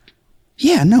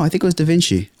 Yeah, no, I think it was Da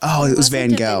Vinci. Oh, it was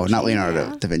Van Gogh, not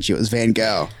Leonardo da Vinci. It was Van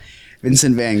Gogh.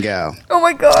 Vincent Van Gogh. Oh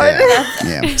my God.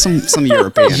 Yeah. Some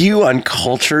European. You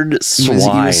uncultured swine. He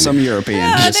was some European.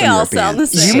 Yeah, they all sound the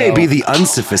same. You may be the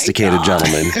unsophisticated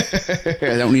gentleman.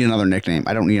 I don't need another nickname.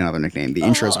 The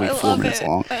intro's will be 4 minutes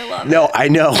long. No, I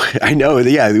know.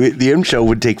 Yeah, the intro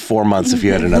would take 4 months if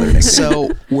you had another nickname.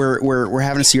 So we're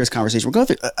having a serious conversation. We're going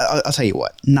through. I'll tell you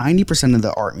what. 90% of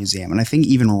the art museum, and I think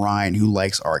even Ryan, who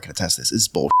likes art, can attest this, is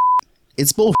bullshit.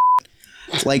 It's bullshit.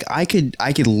 Like I could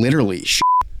literally shit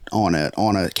on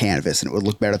a canvas, and it would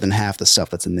look better than half the stuff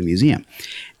that's in the museum.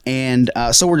 And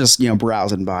so we're just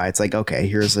browsing by. It's like, okay,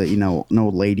 here's a an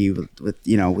old lady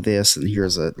with this, and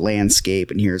here's a landscape,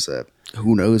 and here's a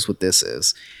who knows what this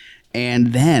is.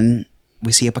 And then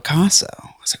we see a Picasso. I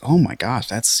was like, oh my gosh,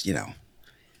 that's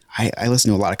I listen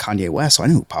to a lot of Kanye West, so I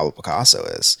know who Pablo Picasso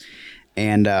is.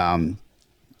 And so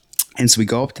we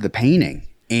go up to the painting,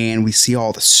 and we see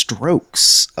all the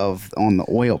strokes on the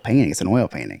oil painting. It's an oil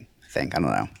painting, I think. I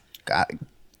don't know.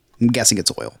 I'm guessing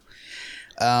it's oil.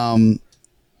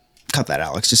 Cut that,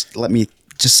 Alex. Just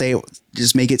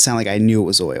make it sound like I knew it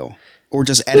was oil, or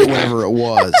just edit whatever it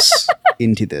was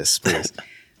into this, please.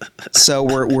 So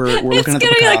we're looking at the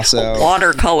Picasso. Like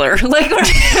watercolor. Like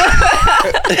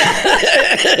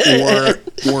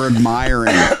we're admiring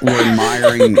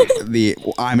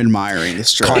the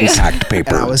stroke. Contact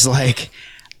paper. And I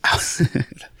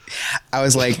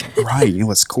was like, Ryan, you know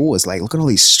what's cool is like, look at all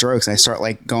these strokes. And I start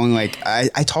like going like, I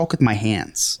talk with my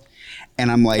hands, and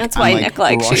I'm like, that's why Nick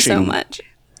likes you so much.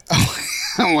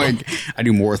 I'm like, I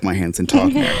do more with my hands than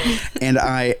talking. And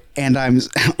I'm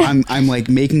like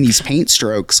making these paint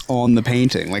strokes on the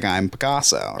painting, like I'm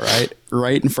Picasso,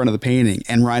 right in front of the painting.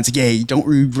 And Ryan's like, yeah, you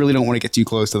really don't want to get too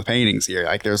close to the paintings here.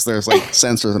 Like there's like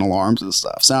sensors and alarms and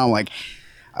stuff. So I'm like,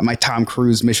 my Tom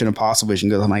Cruise Mission Impossible vision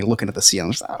goes. I'm like looking at the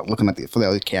ceiling, looking at for the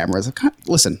other cameras.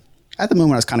 Listen, at the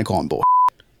moment I was kind of calling bull,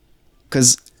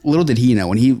 because little did he know,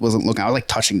 when he wasn't looking, I was like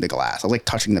touching the glass. I was like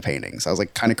touching the paintings. I was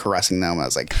like kind of caressing them. I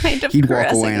was like, he'd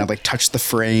walk away and I'd like touch the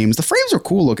frames. The frames were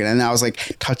cool looking, and I was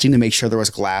like touching to make sure there was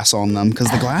glass on them,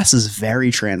 because the glass is very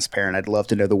transparent. I'd love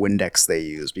to know the Windex they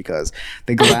use, because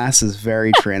the glass is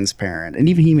very transparent. And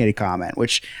even he made a comment,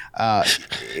 which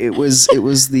it was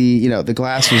the the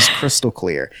glass was crystal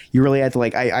clear. You really had to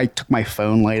like, I took my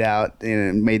phone light out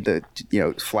and made the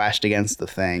flashed against the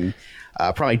thing,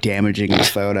 probably damaging the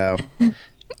photo.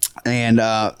 And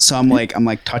so I'm like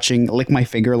lick my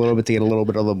finger a little bit to get a little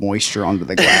bit of the moisture onto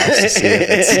the glass to see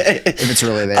if it's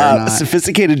really there or not.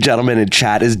 Sophisticated gentleman in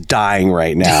chat is dying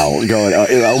right now, going,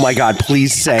 oh my God,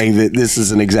 please say that this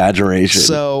is an exaggeration.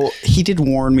 So he did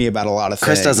warn me about a lot of things.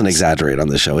 Chris doesn't exaggerate on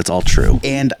the show. It's all true.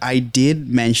 And I did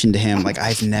mention to him, like,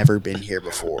 I've never been here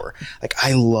before. Like,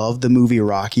 I love the movie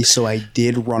Rocky, so I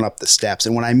did run up the steps.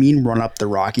 And when I mean run up the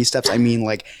Rocky steps, I mean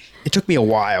like, it took me a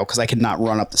while because I could not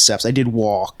run up the steps. I did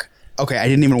walk. Okay, I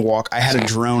didn't even walk. I had a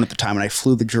drone at the time, and I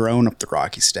flew the drone up the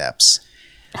Rocky steps.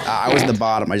 I was at the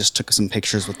bottom. I just took some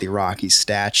pictures with the Rocky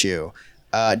statue.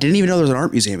 Didn't even know there was an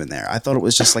art museum in there. I thought it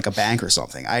was just like a bank or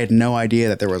something. I had no idea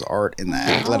that there was art in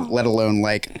that, let alone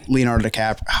like Leonardo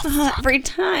DiCaprio. Oh, every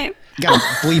time. Gotta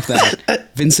bleep that.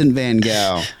 Vincent Van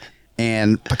Gogh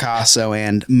and Picasso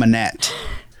and Monet.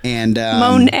 And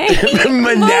Monet.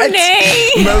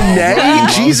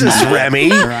 Jesus,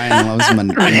 Remy. Ryan loves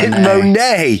Monet.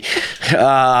 Monet.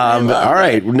 All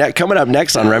right. Coming up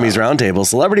next on Remy's Roundtable,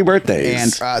 celebrity birthdays.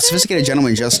 And Sophisticated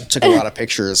Gentleman just took a lot of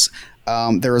pictures.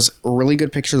 There was really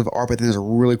good pictures of art, but then there's a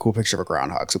really cool picture of a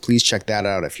groundhog. So please check that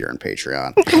out if you're on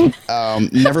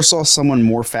Patreon. Never saw someone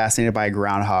more fascinated by a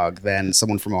groundhog than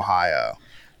someone from Ohio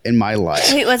in my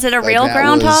life. Wait, was it a real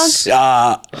groundhog?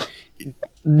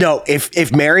 No,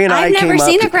 if Mary and I came up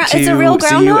to it's a real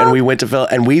groundhog? See you and we went to Phil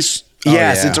and we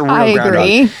yes, it's a real groundhog.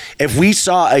 Agree. If we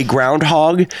saw a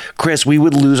groundhog, Chris, we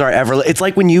would lose our It's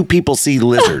like when you people see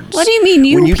lizards. What do you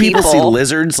mean when you people see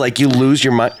lizards, like you lose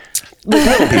your mind.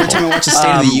 Every time I watch the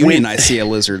State of the Union, I see a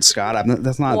lizard, Scott.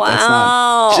 That's not.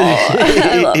 Wow.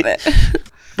 I love it.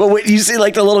 But when you see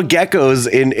like the little geckos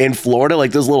in Florida,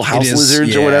 like those little house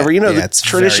lizards or whatever, the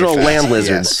traditional land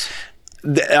lizards. Yes.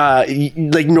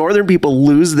 Like northern people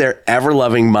lose their ever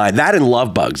loving mind. That and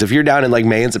love bugs. If you're down in like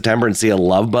May and September and see a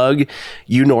love bug,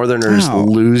 you northerners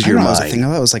lose your mind. I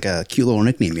thought that was like a cute little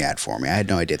nickname you had for me. I had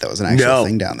no idea that was an actual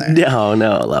thing down there. No,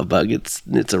 love bug.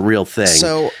 It's a real thing.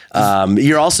 So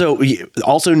you're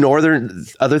also northern.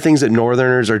 Other things that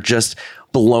northerners are just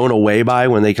blown away by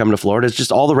when they come to Florida is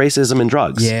just all the racism and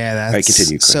drugs. Yeah, that's right.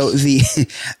 Continue, Chris. So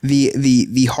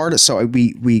the hardest. So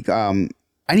we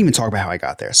I didn't even talk about how I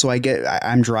got there. So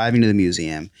I'm driving to the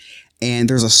museum, and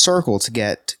there's a circle to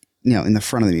get, in the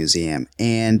front of the museum,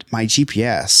 and my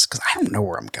GPS, because I don't know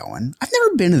where I'm going. I've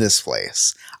never been to this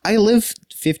place. I live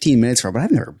 15 minutes from it, but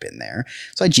I've never been there.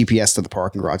 So I GPS to the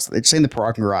parking garage. They're saying the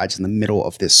parking garage is in the middle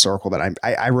of this circle that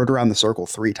I rode around the circle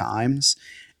 3 times,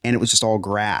 and it was just all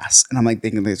grass. And I'm like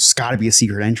thinking there's got to be a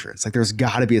secret entrance. Like there's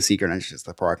got to be a secret entrance to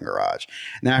the parking garage.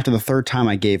 And then after the 3rd time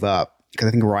I gave up, because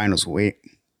I think Ryan was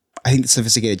I think the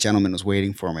sophisticated gentleman was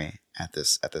waiting for me at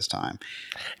this time.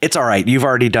 It's all right. You've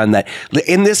already done that.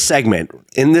 In this segment,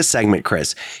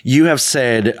 Chris, you have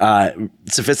said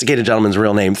sophisticated gentleman's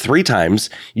real name 3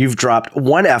 times. You've dropped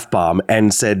 1 F-bomb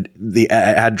and said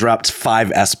had dropped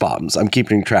 5 S-bombs. I'm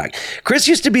keeping track. Chris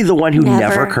used to be the one who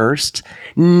never cursed.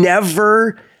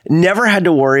 Never had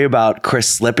to worry about Chris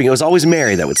slipping. It was always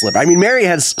Mary that would slip. I mean, Mary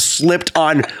has slipped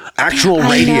on actual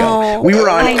radio. We were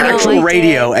on actual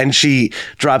radio and she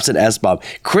drops an S-bomb.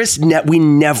 Chris, we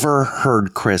never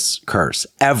heard Chris curse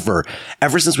ever.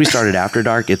 Ever since we started After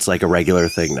Dark, it's like a regular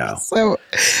thing now. So,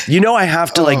 I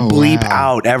have to bleep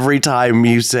out every time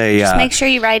you say. Just make sure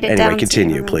you write it down. Anyway,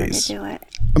 continue, please. To do it.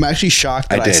 I'm actually shocked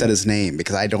that I said his name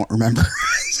because I don't remember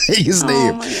his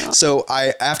name. So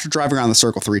after driving around the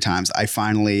circle 3 times, I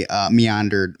finally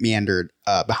meandered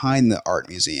behind the art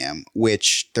museum,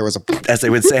 which there was as they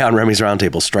would say on Remy's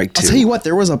Roundtable, strike 2. I'll tell you what,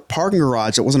 there was a parking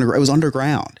garage that it was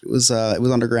underground. It was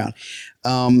underground.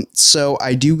 So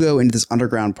I do go into this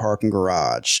underground parking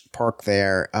garage, park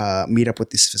there, meet up with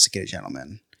the sophisticated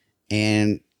gentleman.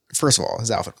 And first of all, his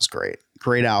outfit was great.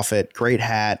 Great outfit, great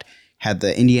hat. Had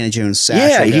the Indiana Jones satchel.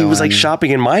 Yeah, he was like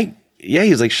shopping in my. Yeah, he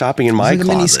was like shopping in my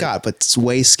closet. Mini Scott, but it's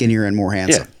way skinnier and more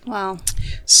handsome. Yeah. Wow.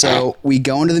 So we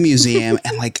go into the museum,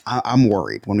 and I'm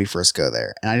worried when we first go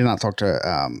there. And I did not talk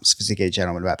to sophisticated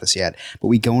gentleman about this yet. But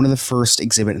we go into the first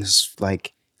exhibit, and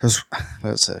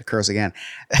let's curse again.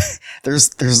 there's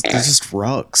just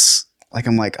rugs. Like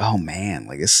I'm like, oh man,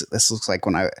 like this looks like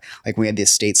when we had the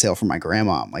estate sale for my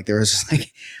grandma. Like there was just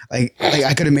like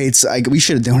I could have made we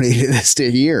should have donated this to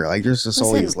here. Like there's just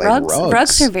all these rugs.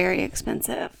 Rugs are very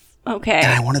expensive. Okay. And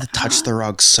I wanted to touch the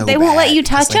rugs so they won't let you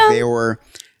touch them. They were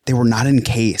not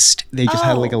encased. They just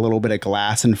had like a little bit of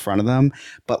glass in front of them,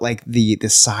 but like the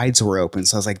sides were open.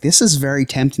 So I was like, this is very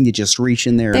tempting to just reach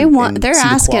in there. They're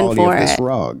asking for this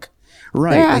rug.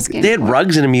 Right. They had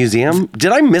rugs in a museum.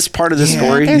 Did I miss part of the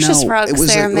story? There's just rugs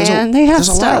there, man. They have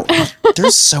stuff.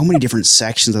 There's so many different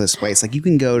sections of this place. Like you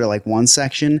can go to like one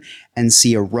section and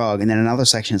see a rug, and then another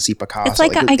section and see Picasso. It's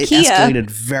like IKEA. It escalated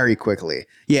very quickly.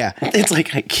 Yeah. It's like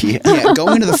IKEA. Yeah.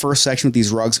 Going into the first section with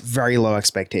these rugs, very low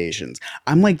expectations.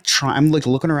 I'm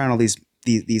looking around all these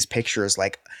pictures,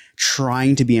 like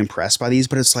trying to be impressed by these,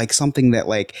 but it's like something that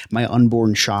like my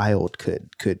unborn child could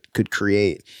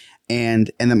create.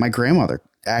 And then my grandmother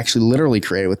actually literally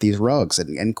created with these rugs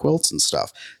and quilts and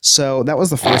stuff. So that was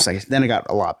the first section. Then it got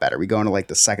a lot better. We go into like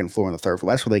the 2nd floor and the 3rd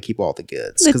floor. That's where they keep all the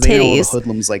goods. Because they know all the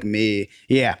hoodlums like me.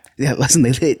 Yeah. Listen,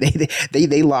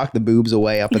 they lock the boobs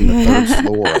away up in the 3rd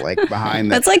floor, like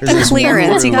behind That's like the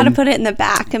clearance. You got to put it in the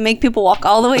back and make people walk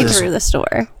all the way through the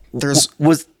store.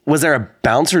 Was there a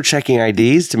bouncer checking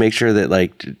IDs to make sure that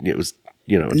like it was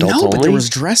adults only? But there was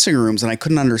dressing rooms, and I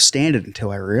couldn't understand it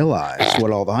until I realized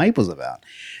what all the hype was about.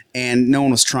 And no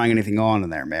one was trying anything on in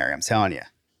there, Mary. I'm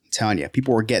telling you,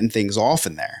 people were getting things off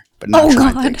in there, but not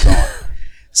trying things on.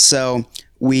 So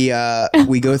we go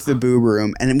through the boob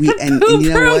room, and you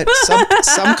know what?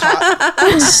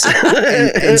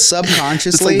 Subconsciously,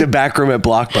 it's like the back room at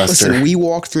Blockbuster. Listen, we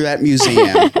walked through that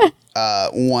museum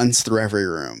once through every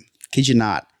room. Kid you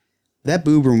not. That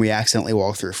boob room we accidentally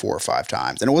walked through 4 or 5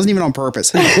 times. And it wasn't even on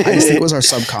purpose. I just think it was our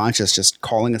subconscious just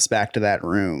calling us back to that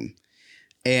room.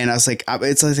 And I was like,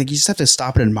 it's like you just have to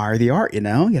stop and admire the art, You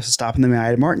have to stop and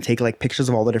admire the art and take like pictures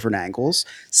of all the different angles.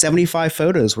 75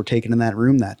 photos were taken in that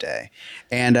room that day.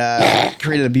 And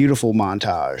created a beautiful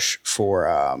montage for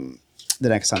the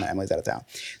next time that Emily's out of town.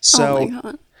 So, oh my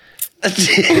God.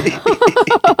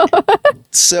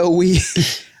 So we...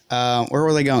 where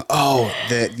were they going? Oh,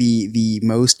 the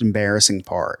most embarrassing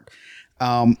part.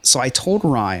 So I told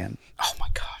Ryan. Oh my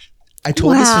gosh! I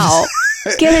told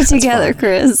Get it together,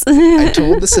 Chris. I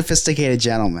told the sophisticated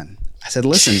gentleman, I said,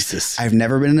 listen, Jesus. I've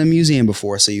never been in a museum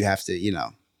before, so you have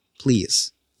to,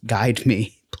 please guide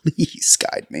me. Please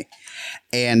guide me.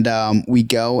 And we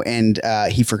go, and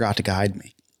he forgot to guide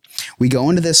me. We go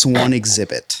into this one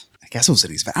exhibit. I guess it was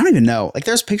an exhibit. I don't even know. Like,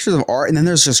 there's pictures of art, and then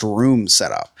there's just rooms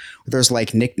set up. There's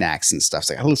like knickknacks and stuff.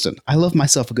 It's like, listen, I love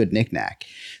myself a good knickknack.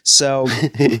 So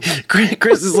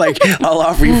Chris is like, I'll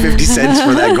offer you 50 cents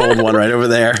for that gold one right over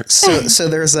there. So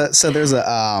there's a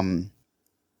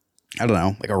I don't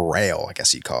know, like a rail, I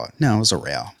guess you'd call it. No, it was a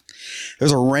rail.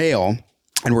 There's a rail,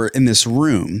 and we're in this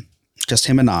room, just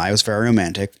him and I. It was very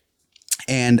romantic.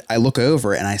 And I look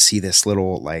over and I see this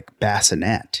little like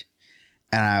bassinet.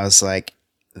 And I was like,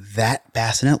 that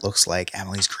bassinet looks like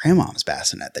Emily's grandmom's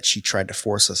bassinet that she tried to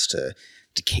force us to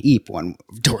keep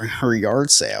during her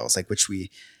yard sales, like, which we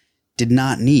did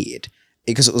not need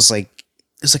because it was like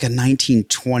a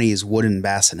 1920s wooden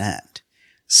bassinet.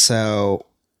 So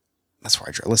that's where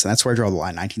I draw. Listen, that's where I draw the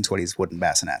line. 1920s wooden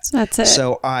bassinets. That's it.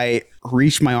 So I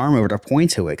reached my arm over to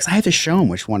point to it because I have to show him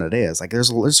which one it is. Like,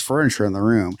 there's furniture in the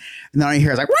room, and then I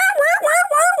hear it's like, wah, wah, wah,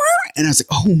 wah, wah. And I was like,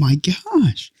 oh my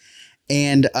gosh.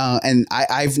 And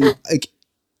I've like,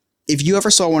 if you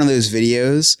ever saw one of those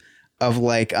videos of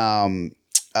like some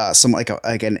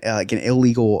an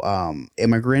illegal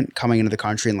immigrant coming into the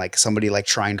country and like somebody like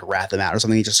trying to rat them out or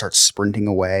something, he just starts sprinting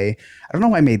away. I don't know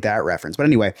why I made that reference, but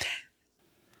anyway,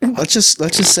 let's just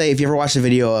say if you ever watched a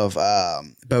video of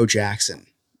Bo Jackson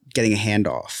getting a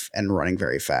handoff and running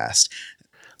very fast.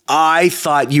 I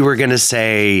thought you were going to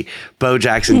say Bo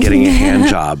Jackson getting a hand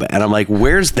job. And I'm like,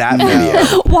 where's that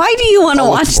video? Why do you want to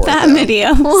watch that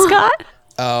video, Scott?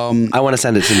 I want to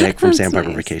send it to Nick from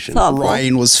Sandpiper Vacation.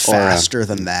 Ryan was faster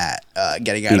than that,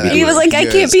 getting out of that. He was like, I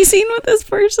can't be seen with this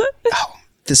person. Oh,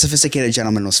 the sophisticated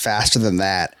gentleman was faster than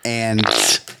that. And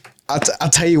I'll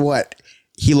tell you what,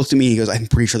 he looked at me, he goes, I'm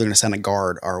pretty sure they're going to send a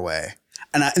guard our way.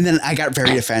 And then I got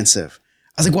very defensive.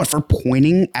 I was like, what, for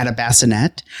pointing at a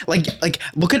bassinet? Like,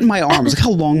 look at my arms. Look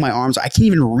how long my arms are. I can't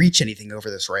even reach anything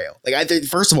over this rail. Like,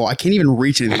 first of all, I can't even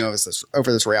reach anything over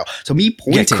this rail. So me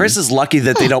pointing. Yeah, Chris is lucky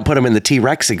that they don't put him in the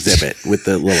T-Rex exhibit with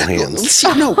the little hands.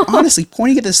 No, honestly,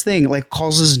 pointing at this thing like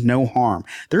causes no harm.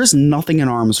 There is nothing in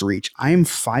arm's reach. I am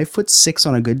 5'6"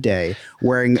 on a good day,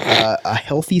 wearing a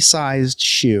healthy sized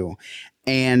shoe.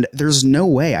 And there's no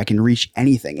way I can reach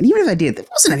anything. And even if I did, it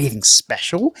wasn't anything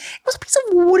special. It was a piece of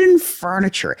wooden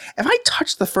furniture. If I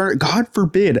touched the furniture, God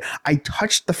forbid, I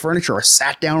touched the furniture or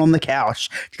sat down on the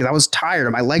couch because I was tired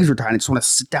and my legs were tired. I just want to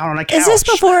sit down on a couch. Is this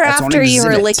before or after you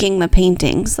were licking the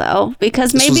paintings, though?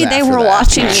 Because maybe they were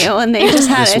watching you and they just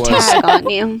had a tag on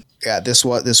you. Yeah, this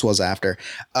was after.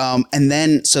 And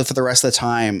then, so for the rest of the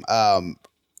time,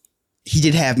 he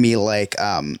did have me like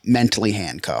mentally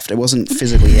handcuffed. I wasn't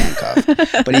physically handcuffed,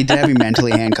 but he did have me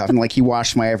mentally handcuffed. And like he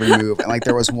watched my every move. And like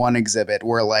there was one exhibit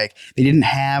where like they didn't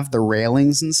have the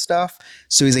railings and stuff.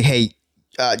 So he's like, hey,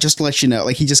 just to let you know,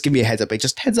 like he just gave me a heads up. Like,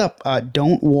 just heads up,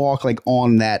 don't walk like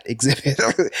on that exhibit.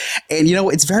 And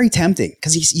it's very tempting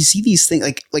because you see these things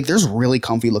like there's really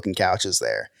comfy looking couches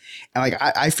there. And like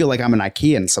I feel like I'm in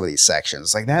IKEA in some of these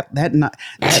sections. Like that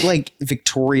like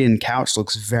Victorian couch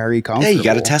looks very comfortable. Yeah, you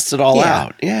got to test it all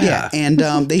out. Yeah. And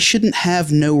they shouldn't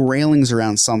have no railings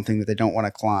around something that they don't want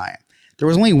to climb. There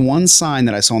was only one sign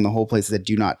that I saw in the whole place that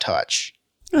do not touch.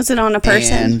 Was it on a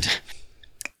person? And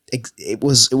it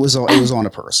was on a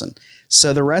person.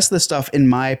 So the rest of the stuff, in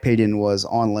my opinion, was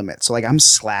on limit. So like I'm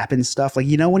slapping stuff. Like,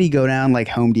 when you go down like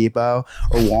Home Depot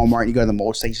or Walmart, you go to the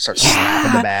mulch thing, you start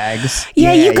slapping the bags.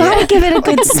 Yeah, you gotta give it a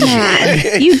good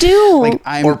snap. You do.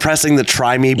 Like or pressing the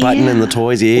try me button in the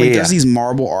toys. Yeah. Like there's these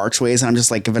marble archways, and I'm just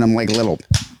like giving them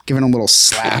little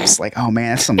slaps. Like, oh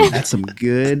man, that's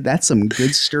some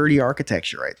good sturdy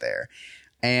architecture right there.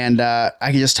 And I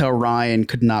could just tell Ryan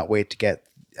could not wait to get.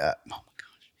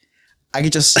 I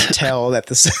could just tell that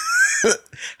this.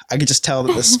 I could just tell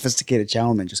that the sophisticated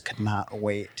gentleman just could not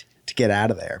wait to get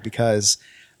out of there because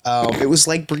it was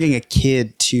like bringing a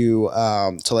kid to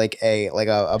like a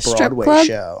Broadway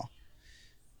show.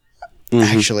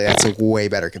 Mm-hmm. Actually, that's a way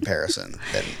better comparison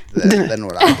than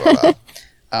what I brought up.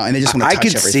 And they just want to touch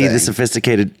everything. I could see the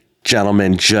sophisticated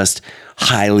gentleman just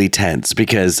highly tense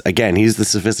because, again, he's the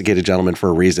sophisticated gentleman for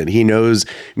a reason. He knows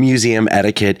museum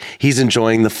etiquette. He's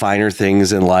enjoying the finer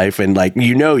things in life, and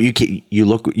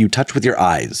you touch with your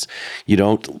eyes. You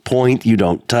don't point. You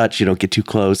don't touch. You don't get too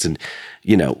close. And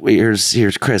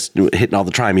here's Chris hitting all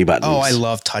the try me buttons. Oh, I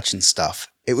love touching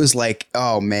stuff. It was like,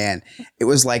 oh man, it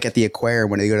was like at the aquarium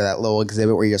when you go to that little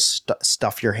exhibit where you just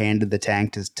stuff your hand in the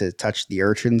tank to touch the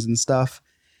urchins and stuff.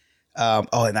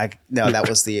 That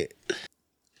was the.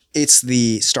 It's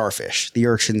the starfish. The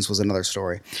urchins was another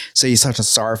story. So you touch a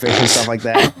starfish and stuff like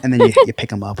that, and then you pick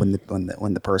them up when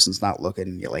the person's not looking.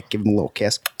 And you like give them a little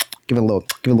kiss, give a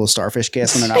little starfish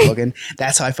kiss when they're not looking.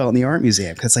 That's how I felt in the art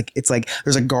museum, because it's like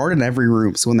there's a guard in every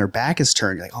room. So when their back is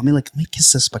turned, you're like, oh, let me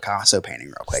kiss this Picasso painting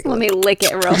real quick. Let me lick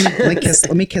it real fast.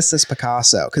 Let me kiss this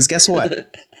Picasso. Because guess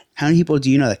what? How many people do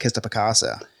you know that kissed a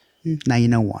Picasso? Now you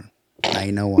know one.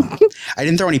 I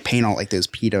didn't throw any paint on like those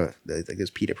PETA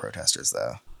protesters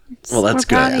though. Well, that's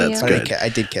good. That's good. I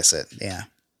did kiss it. Yeah.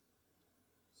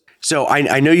 So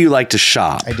I know you like to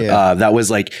shop. I do. That was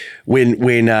like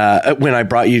when I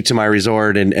brought you to my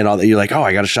resort and all that. You're like, oh,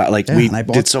 I got to shop. Like we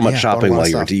did so much shopping while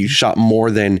you were. You shop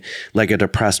more than like a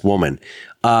depressed woman.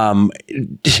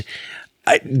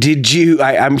 Did you?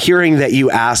 I'm hearing that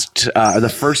you asked.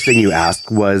 The first thing you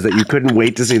asked was that you couldn't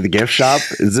wait to see the gift shop.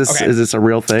 Is this a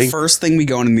real thing? First thing we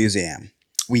go in the museum,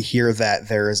 we hear that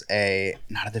there's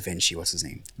not a Da Vinci. What's his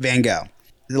name? Van Gogh.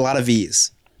 There's a lot of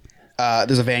V's.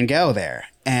 There's a Van Gogh there,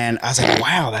 and I was like,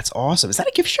 wow, that's awesome. Is that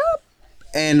a gift shop?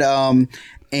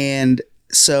 And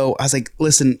so I was like,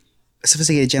 listen,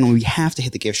 sophisticated gentleman, we have to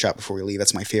hit the gift shop before we leave.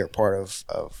 That's my favorite part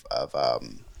of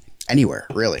anywhere,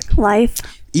 really. Life.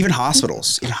 Even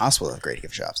hospitals have great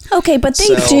gift shops. Okay, but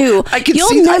they do.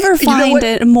 You'll never find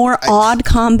a more odd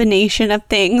combination of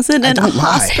things than a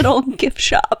hospital gift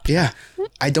shop. Yeah,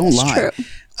 I don't lie.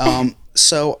 True.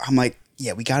 So I'm like,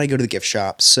 yeah, we got to go to the gift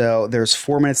shop. So there's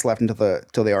 4 minutes left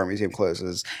until the art museum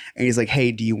closes. And he's like,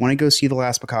 hey, do you want to go see the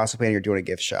last Picasso painting or do you want a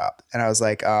gift shop? And I was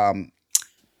like,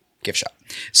 gift shop.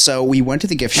 So we went to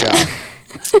the gift shop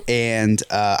and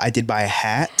I did buy a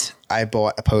hat. I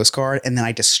bought a postcard and then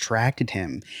I distracted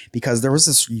him because there was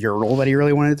this urinal that he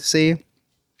really wanted to see,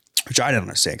 which I didn't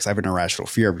understand because I have an irrational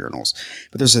fear of urinals.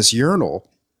 But there's this urinal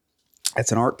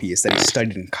that's an art piece that he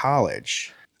studied in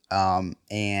college,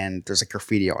 and there's a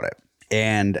graffiti on it.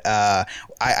 And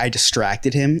I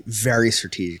distracted him very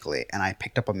strategically, and I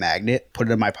picked up a magnet, put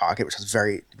it in my pocket, which I was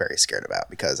very, very scared about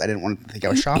because I didn't want him to think I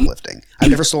was shoplifting. I've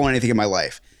never stolen anything in my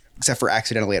life, except for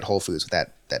accidentally at Whole Foods with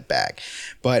that bag.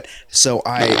 But so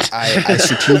I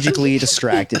strategically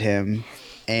distracted him,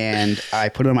 and I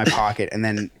put it in my pocket and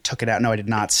then took it out. No, I did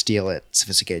not steal it,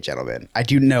 sophisticated gentleman. I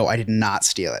did not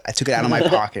steal it. I took it out of my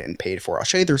pocket and paid for it. I'll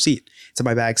show you the receipt. It's in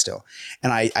my bag still.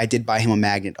 And I did buy him a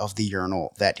magnet of the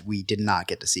urinal that we did not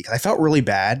get to see. Because I felt really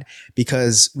bad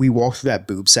because we walked through that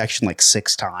boob section like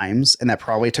 6 times, and that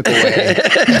probably took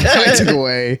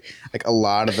away like a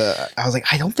lot of the. I was like,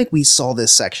 I don't think we saw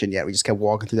this section yet. We just kept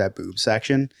walking through that boob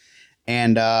section,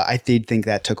 and I did think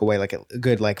that took away like a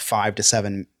good like 5 to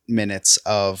 7 minutes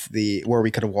of where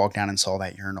we could have walked down and saw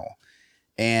that urinal.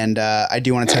 And I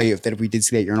do want to tell you that if we did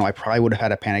see that urinal, I probably would have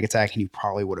had a panic attack, and you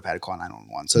probably would have had to call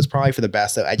 911. So it's probably for the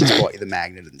best that I just bought you the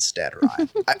magnet instead, Ryan.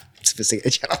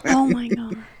 Sophisticated gentleman. Oh my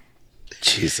god!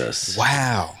 Jesus!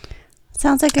 Wow.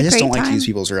 Sounds like a great time. I just don't like to use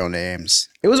people's real names.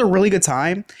 It was a really good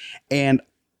time, and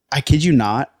I kid you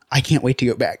not, I can't wait to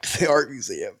go back to the art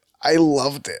museum. I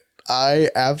loved it. I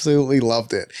absolutely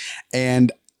loved it,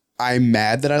 and I'm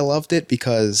mad that I loved it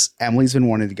because Emily's been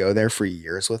wanting to go there for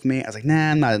years with me. I was like, nah,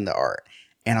 I'm not into art.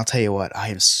 And I'll tell you what, I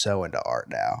am so into art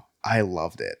now. I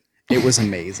loved it. It was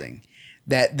amazing.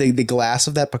 That the glass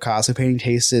of that Picasso painting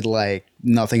tasted like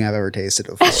nothing I've ever tasted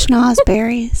before.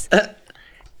 Schnozberries.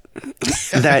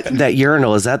 That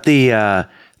urinal, is that the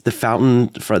fountain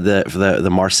for the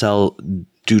Marcel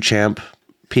Duchamp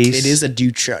piece? It is a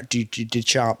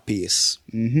Duchamp piece.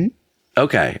 Mm-hmm.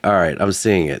 Okay, all right. I was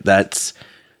seeing it. That's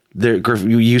there.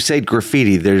 You said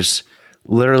graffiti. There's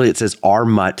literally, it says R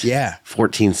Mutt. Yeah.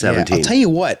 1417. Yeah, I'll tell you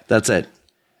what. That's it.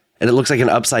 And it looks like an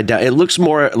upside down. It looks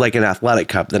more like an athletic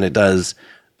cup than it does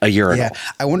a urinal. Yeah.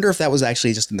 I wonder if that was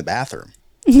actually just in the bathroom.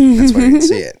 That's why I didn't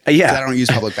see it. Yeah. I don't use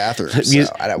public bathrooms, so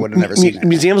I would have never seen it.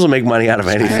 Museums will make money out of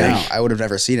anything. I would have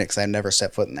never seen it because I never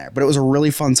set foot in there. But it was a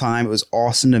really fun time. It was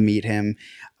awesome to meet him.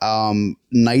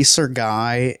 Nicer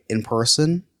guy in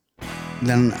person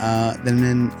than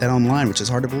online, which is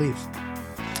hard to believe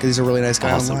because he's a really nice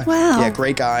guy online. Wow. Yeah,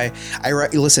 great guy.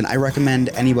 Listen, I recommend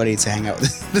anybody to hang out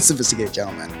with the Sophisticated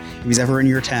Gentleman. If he's ever in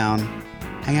your town,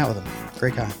 hang out with him.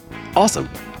 Great guy. Awesome.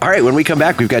 All right, when we come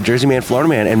back, we've got Jersey Man, Florida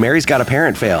Man, and Mary's got a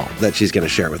parent fail that she's going to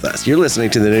share with us. You're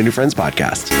listening to the No New Friends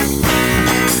podcast.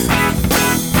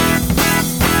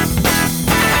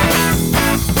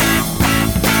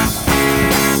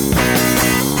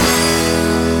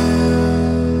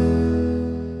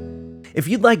 If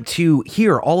you'd like to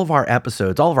hear all of our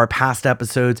episodes, all of our past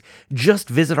episodes, just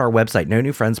visit our website,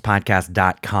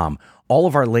 nonewfriendspodcast.com. All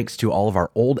of our links to all of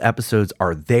our old episodes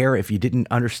are there. If you didn't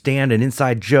understand an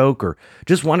inside joke or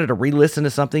just wanted to re-listen to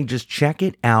something, just check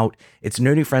it out. It's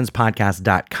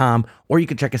nonewfriendspodcast.com, or you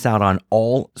can check us out on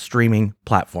all streaming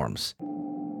platforms.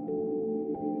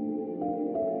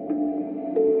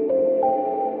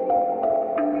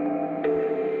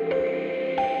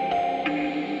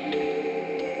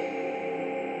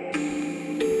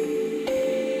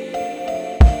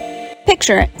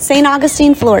 Picture it, St.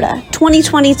 Augustine, Florida,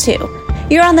 2022.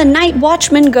 You're on the Night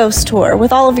Watchman Ghost Tour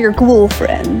with all of your ghoul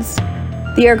friends.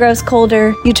 The air grows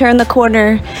colder, you turn the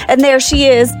corner, and there she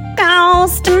is,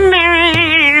 Ghost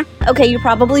Mary. Okay, you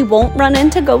probably won't run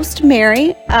into Ghost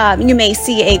Mary. You may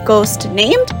see a ghost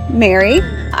named Mary.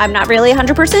 I'm not really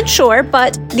 100% sure,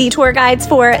 but the tour guides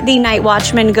for the Night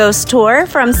Watchman Ghost Tour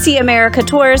from See America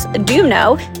Tours do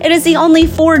know it is the only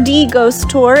 4D ghost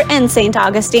tour in St.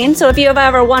 Augustine. So if you have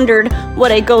ever wondered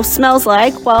what a ghost smells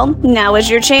like, well, now is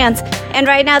your chance. And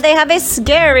right now they have a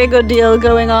scary good deal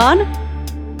going on.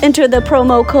 Enter the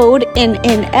promo code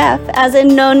NNF, as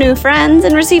in no new friends,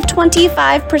 and receive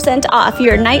 25% off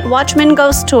your Night Watchman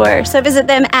Ghost Tour. So visit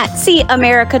them at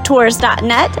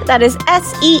seeamericatours.net. That is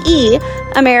SEE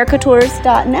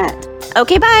americatours.net.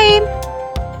 Okay, bye.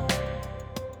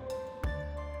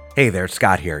 Hey there,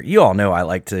 Scott here. You all know I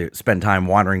like to spend time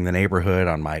wandering the neighborhood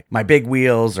on my big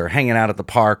wheels or hanging out at the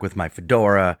park with my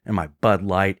fedora and my Bud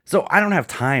Light. So I don't have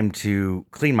time to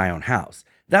clean my own house.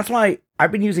 That's why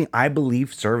I've been using I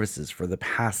Believe services for the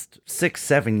past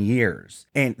 6-7 years,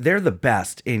 and they're the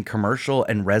best in commercial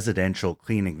and residential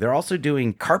cleaning. They're also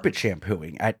doing carpet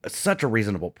shampooing at such a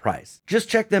reasonable price. Just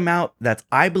check them out. That's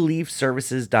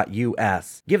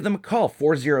ibelieveservices.us. Give them a call,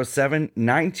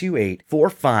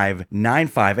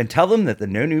 407-928-4595, and tell them that the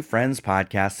No New Friends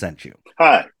podcast sent you.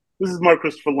 Hi, this is Mark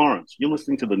Christopher Lawrence. You're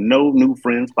listening to the No New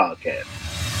Friends podcast.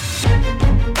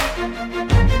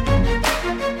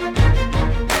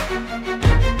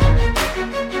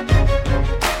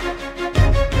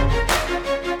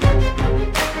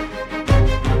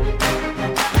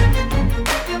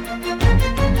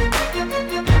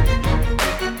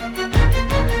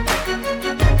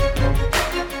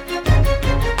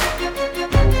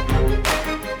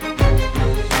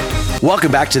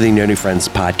 Welcome back to the No New Friends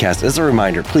podcast. As a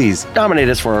reminder, please nominate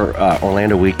us for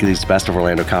Orlando Weekly's Best of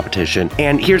Orlando competition.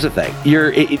 And here's the thing: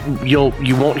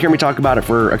 you won't hear me talk about it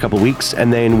for a couple weeks,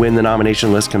 and then when the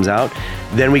nomination list comes out,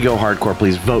 then we go hardcore.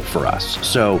 Please vote for us.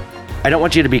 So I don't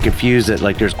want you to be confused that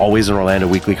like there's always an Orlando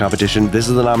Weekly competition. This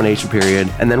is the nomination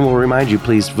period, and then we'll remind you,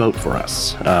 please vote for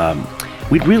us.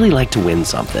 We'd really like to win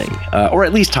something, or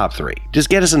at least top 3. Just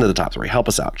get us into the top 3. Help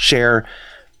us out. Share.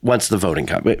 Once the voting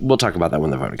comes. We'll talk about that when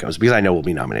the voting comes, because I know we'll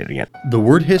be nominated again. The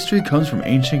word history comes from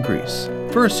ancient Greece,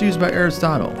 first used by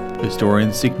Aristotle.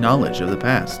 Historians seek knowledge of the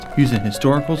past using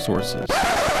historical sources.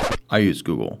 I use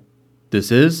Google.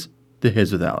 This is The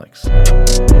Hiz with Alex.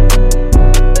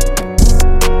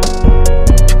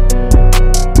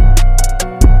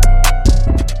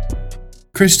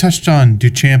 Chris touched on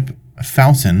Duchamp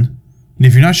Fountain, and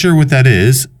if you're not sure what that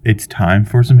is, it's time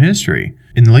for some history.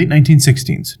 In the late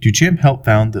 1960s, Duchamp helped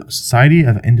found the Society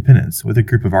of Independence with a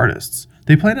group of artists.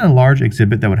 They planned a large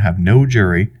exhibit that would have no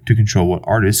jury to control what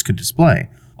artists could display.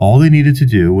 All they needed to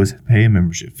do was pay a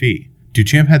membership fee.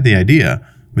 Duchamp had the idea,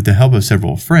 with the help of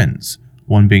several friends,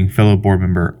 one being fellow board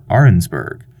member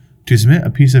Arensberg, to submit a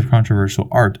piece of controversial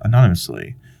art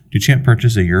anonymously. Duchamp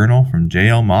purchased a urinal from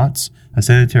J.L. Mott's, a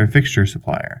sanitary fixture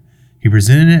supplier. He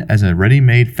presented it as a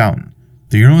ready-made fountain.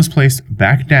 The urinal was placed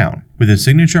back down, with a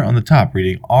signature on the top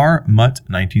reading R. Mutt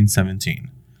 1917.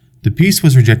 The piece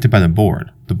was rejected by the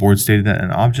board. The board stated that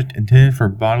an object intended for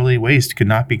bodily waste could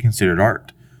not be considered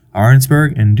art.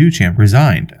 Arensberg and Duchamp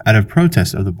resigned out of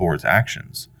protest of the board's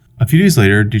actions. A few days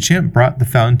later, Duchamp brought the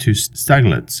fountain to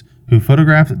Stieglitz, who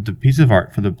photographed the piece of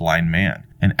art for The Blind Man,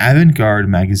 an avant-garde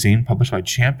magazine published by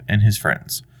Champ and his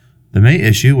friends. The May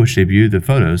issue, which debuted the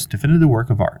photos, defended the work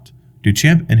of art.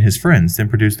 Duchamp and his friends then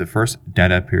produced the first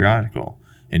Dada periodical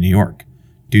in New York.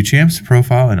 Duchamp's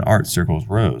profile in art circles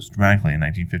rose dramatically in the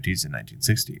 1950s and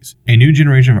 1960s. A new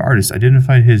generation of artists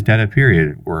identified his Dada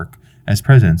period work as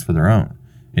precedents for their own.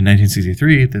 In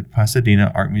 1963, the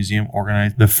Pasadena Art Museum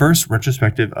organized the first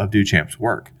retrospective of Duchamp's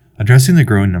work, addressing the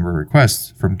growing number of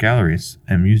requests from galleries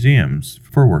and museums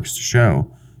for works to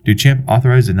show. Duchamp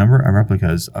authorized a number of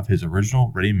replicas of his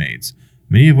original ready-mades,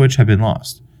 many of which have been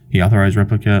lost. He authorized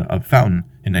replica of Fountain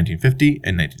in 1950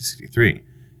 and 1963.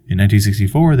 In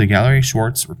 1964, the Gallery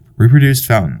Schwartz reproduced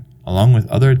Fountain, along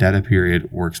with other Dada period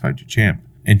works by Duchamp.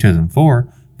 In 2004,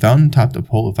 Fountain topped a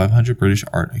poll of 500 British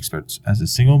art experts as the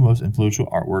single most influential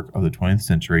artwork of the 20th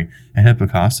century, ahead of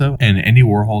Picasso and Andy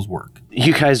Warhol's work.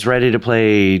 You guys ready to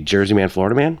play Jersey Man,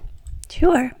 Florida Man?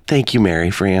 Sure. Thank you, Mary,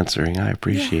 for answering. I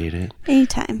appreciate it.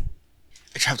 Anytime.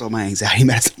 I dropped all my anxiety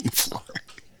medicine on the floor.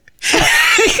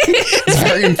 It's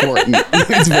very important.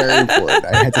 It's very important.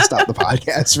 I had to stop the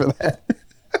podcast for that.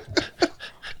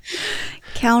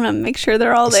 Count them. Make sure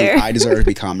they're all Listen, there. I deserve to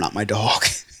be calm, not my dog.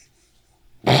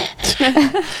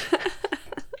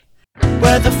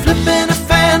 Whether flipping a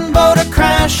fan boat or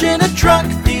crashing a truck,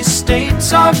 these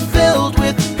states are filled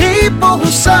with people who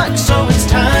suck. So it's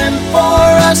time for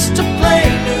us to play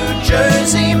New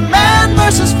Jersey Man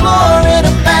versus Florida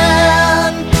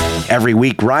Man. Every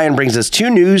week, Ryan brings us 2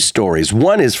 news stories.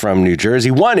 One is from New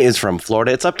Jersey, one is from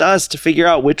Florida. It's up to us to figure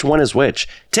out which one is which.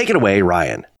 Take it away,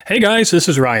 Ryan. Hey guys, this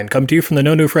is Ryan, coming to you from the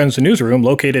No New Friends newsroom,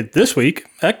 located this week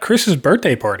at Chris's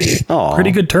birthday party. Aww. Pretty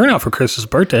good turnout for Chris's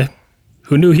birthday.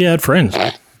 Who knew he had friends?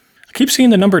 I keep seeing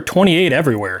the number 28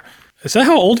 everywhere. Is that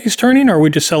how old he's turning, or are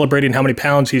we just celebrating how many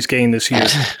pounds he's gained this year?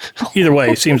 Either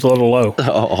way, seems a little low.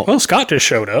 Oh. Well, Scott just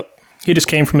showed up. He just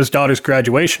came from his daughter's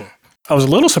graduation. I was a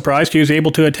little surprised he was able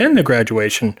to attend the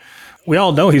graduation. We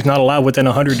all know he's not allowed within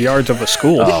 100 yards of a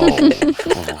school.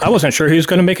 Oh. I wasn't sure he was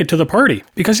going to make it to the party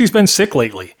because he's been sick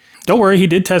lately. Don't worry, he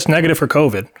did test negative for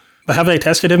COVID. But have they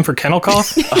tested him for kennel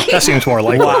cough? That seems more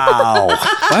likely. Wow.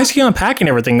 Why is he unpacking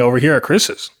everything over here at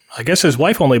Chris's? I guess his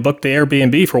wife only booked the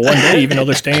Airbnb for one day, even though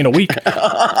they're staying a week.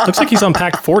 Looks like he's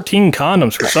unpacked 14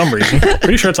 condoms for some reason.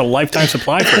 Pretty sure it's a lifetime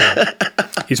supply for him.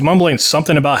 He's mumbling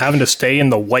something about having to stay in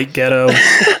the white ghetto.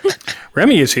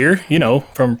 Remy is here, you know,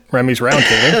 from Remy's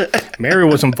Roundtable. Mary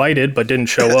was invited but didn't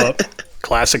show up.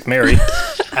 Classic Mary.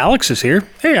 Alex is here.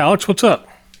 Hey, Alex, what's up?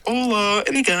 Hola,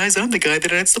 hey guys, I'm the guy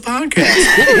that edits the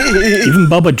podcast. Even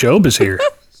Bubba Job is here.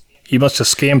 He must have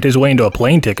scammed his way into a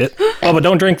plane ticket. Bubba,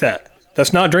 don't drink that.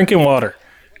 That's not drinking water.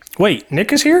 Wait,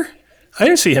 Nick is here? I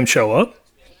didn't see him show up.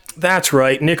 That's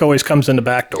right, Nick always comes in the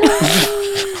back door.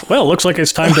 Well, looks like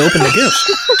it's time to open the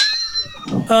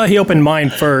gifts. He opened mine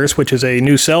first, which is a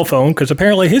new cell phone, because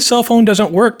apparently his cell phone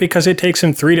doesn't work because it takes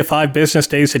him 3 to 5 business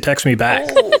days to text me back.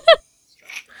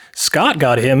 Scott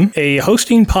got him a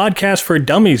Hosting Podcast for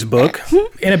Dummies book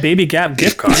and a Baby Gap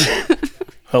gift card.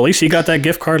 Well, at least he got that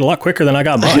gift card a lot quicker than I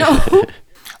got mine. No.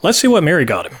 Let's see what Mary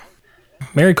got him.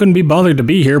 Mary couldn't be bothered to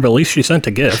be here, but at least she sent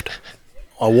a gift.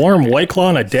 A warm White Claw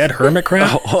and a dead hermit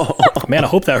crab? Man, I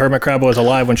hope that hermit crab was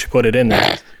alive when she put it in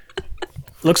there.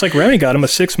 Looks like Remy got him a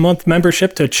 6-month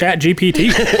membership to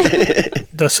ChatGPT.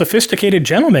 The sophisticated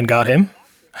gentleman got him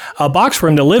a box for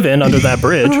him to live in under that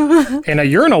bridge, and a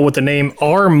urinal with the name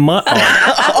R. Mutt on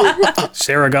it.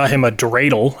 Sarah got him a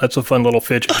dreidel. That's a fun little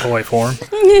fidget toy for him.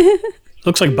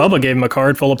 Looks like Bubba gave him a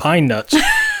card full of pine nuts.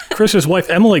 Chris's wife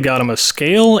Emily got him a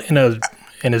scale and a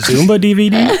Zumba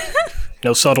DVD.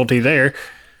 No subtlety there.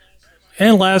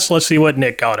 And last, let's see what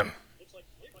Nick got him.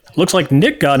 Looks like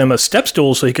Nick got him a step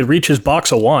stool so he could reach his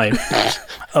box of wine,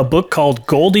 a book called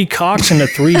Goldie Cox and the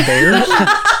 3 Bears,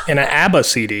 and an ABBA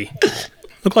CD.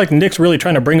 Look like Nick's really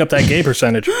trying to bring up that gay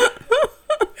percentage.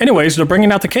 Anyways, they're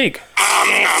bringing out the cake.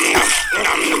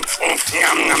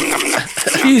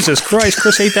 Jesus Christ,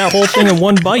 Chris ate that whole thing in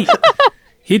one bite.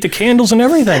 He ate the candles and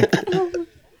everything.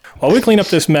 While we clean up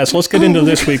this mess, let's get into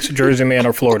this week's Jersey Man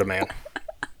or Florida Man.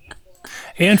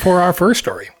 And for our first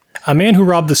story, a man who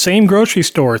robbed the same grocery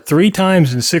store 3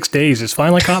 times in 6 days is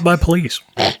finally caught by police.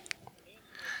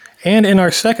 And in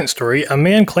our second story, a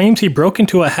man claims he broke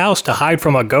into a house to hide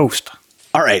from a ghost.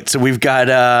 All right, so we've got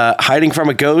hiding from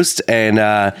a ghost and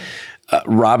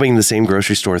robbing the same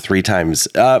grocery store 3 times.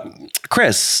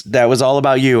 Chris, that was all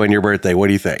about you and your birthday. What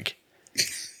do you think?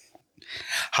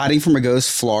 Hiding from a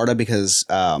ghost, Florida, because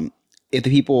if the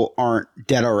people aren't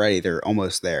dead already, they're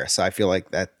almost there. So I feel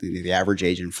like that the average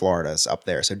age in Florida is up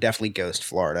there. So definitely ghost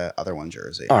Florida, other one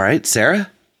Jersey. All right,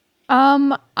 Sarah?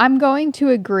 I'm going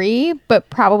to agree, but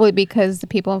probably because the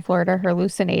people in Florida are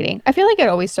hallucinating. I feel like it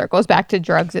always circles back to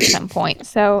drugs at some point.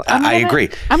 So I agree.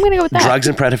 I'm going to go with that. Drugs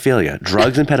and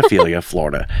pedophilia,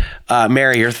 Florida.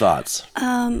 Mary, your thoughts?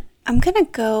 I'm going to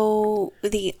go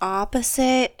the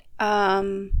opposite.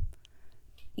 Yeah,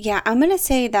 I'm going to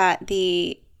say that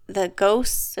the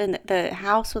ghosts and the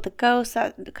house with the ghost,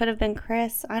 that could have been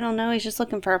Chris. I don't know. He's just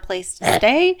looking for a place to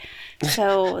stay.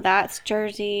 So that's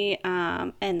Jersey,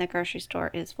 and the grocery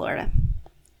store is Florida.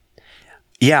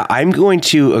 Yeah, I'm going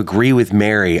to agree with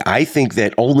Mary. I think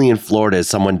that only in Florida is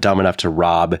someone dumb enough to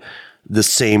rob the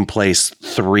same place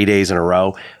 3 days in a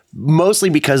row, mostly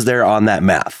because they're on that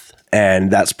meth.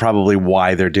 And that's probably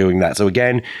why they're doing that. So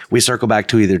again, we circle back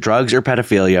to either drugs or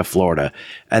pedophilia, Florida.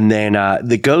 And then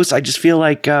the ghost, I just feel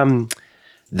like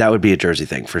That would be a Jersey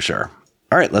thing for sure.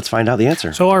 All right, let's find out the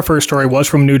answer. So our first story was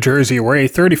from New Jersey, where a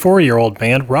 34-year-old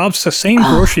man robs the same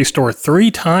grocery store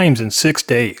 3 times in 6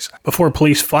 days before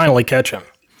police finally catch him.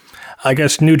 I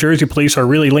guess New Jersey police are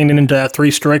really leaning into that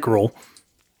 3-strike rule.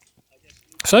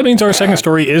 So that means our second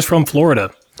story is from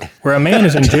Florida, where a man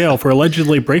is in jail for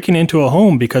allegedly breaking into a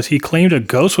home because he claimed a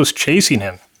ghost was chasing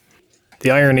him.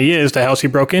 The irony is the house he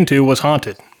broke into was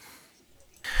haunted.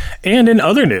 And in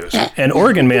other news, an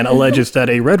Oregon man alleges that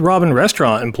a Red Robin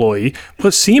restaurant employee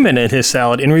put semen in his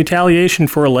salad in retaliation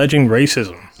for alleging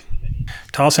racism.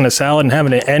 Tossing a salad and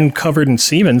having it end covered in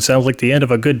semen sounds like the end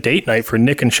of a good date night for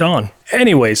Nick and Sean.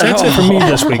 Anyways, that's it for me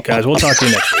this week, guys. We'll talk to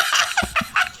you next week.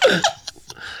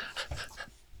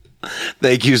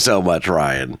 Thank you so much,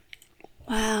 Ryan.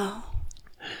 Wow.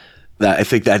 I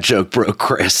think that joke broke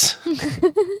Chris.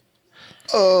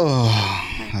 Oh,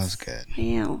 that was good.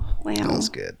 Wow. That was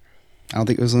good. I don't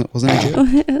think it wasn't a joke.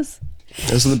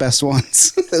 Those are the best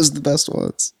ones. Those are the best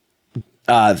ones.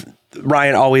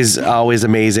 Ryan, always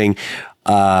amazing.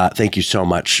 Thank you so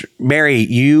much. Mary,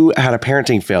 you had a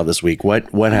parenting fail this week. What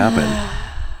happened?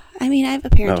 I mean, I have a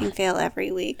parenting fail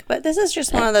every week, but this is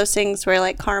just one of those things where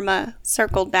like karma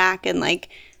circled back and like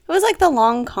it was like the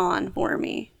long con for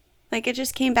me. Like it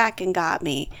just came back and got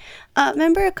me.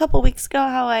 Remember a couple weeks ago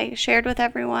how I shared with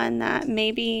everyone that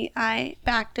maybe I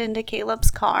backed into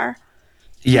Caleb's car?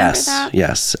 Yes.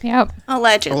 Yep.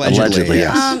 Allegedly,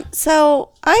 yes.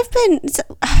 So I've been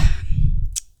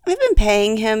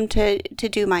paying him to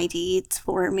do my deeds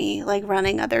for me, like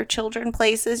running other children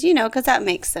places, because that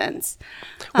makes sense.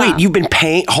 Wait, you've been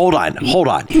paying? Hold on.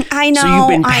 I know. So you've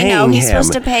been paying him. He's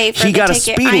supposed to pay for he the got ticket.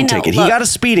 a speeding ticket. Look, He got a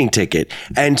speeding ticket.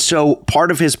 And so part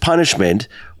of his punishment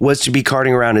was to be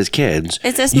carting around his kids.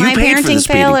 Is this You my paid for the parenting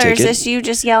speeding fail, or is ticket. this you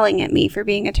just yelling at me for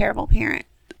being a terrible parent?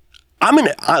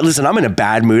 Listen, I'm in a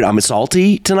bad mood. I'm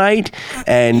salty tonight.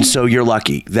 And so you're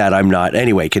lucky that I'm not.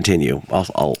 Anyway, continue. Well,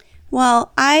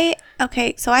 so I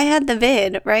had the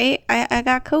vid, right? I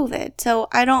got COVID. So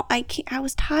I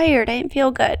was tired. I didn't feel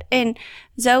good. And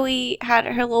Zoe had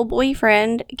her little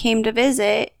boyfriend came to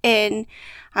visit and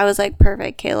I was like,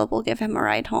 perfect. Caleb will give him a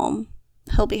ride home.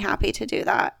 He'll be happy to do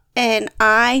that. And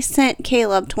I sent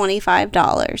Caleb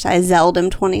 $25. I Zelled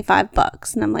him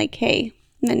 $25. And I'm like, hey,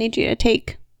 I need you to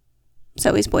take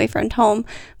Zoe's boyfriend home,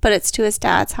 but it's to his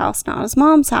dad's house, not his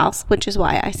mom's house, which is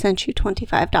why I sent you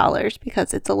 $25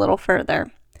 because it's a little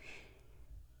further.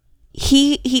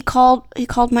 He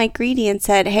called Mike Greedy and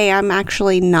said, "Hey, I'm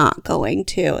actually not going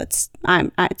to. It's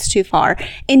too far,"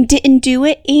 and didn't do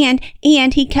it. And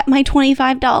he kept my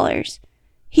 $25.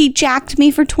 He jacked me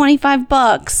for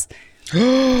 $25.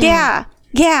 Yeah.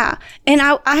 And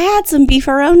I had some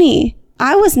beefaroni.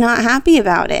 I was not happy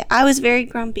about it. I was very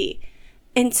grumpy.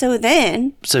 And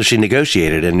so she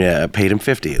negotiated and paid him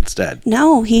 $50 instead.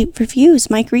 No, he refused.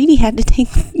 Mike Greedy had to take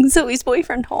Zoe's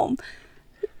boyfriend home.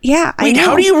 Yeah, Wait,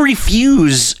 how do you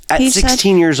refuse at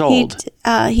 16 years old?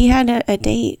 He had a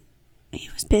date. He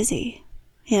was busy.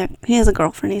 Yeah, he has a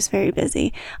girlfriend. He's very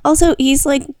busy. Also, he's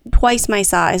like twice my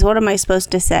size. What am I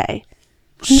supposed to say?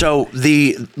 So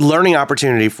the learning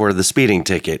opportunity for the speeding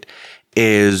ticket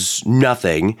is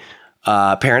nothing.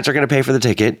 Parents are going to pay for the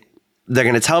ticket. They're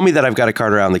going to tell me that I've got to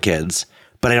cart around the kids,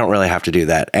 but I don't really have to do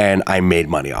that. And I made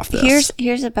money off this.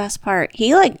 Here's the best part.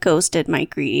 He like ghosted Mike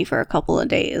Greedy for a couple of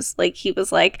days. Like he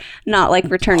was like not like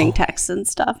returning texts and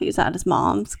stuff. He was at his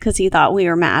mom's because he thought we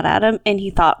were mad at him. And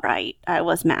he thought, right, I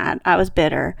was mad. I was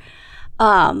bitter.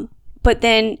 But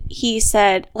then he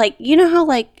said, like, you know how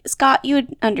like Scott, you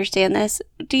would understand this.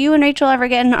 Do you and Rachel ever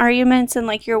get in arguments and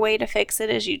like your way to fix it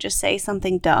is you just say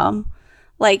something dumb?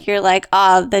 Like you're like,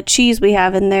 the cheese we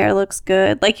have in there looks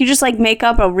good. Like you just like make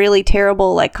up a really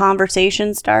terrible like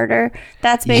conversation starter.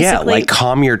 That's basically like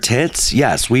calm your tits.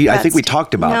 Yes, I think we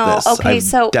talked about this. Okay,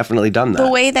 I've definitely done that.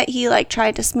 The way that he like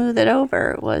tried to smooth it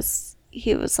over was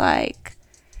he was like,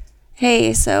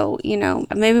 hey, so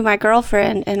maybe my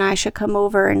girlfriend and I should come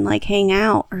over and like hang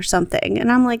out or something.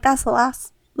 And I'm like, that's the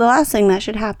last thing that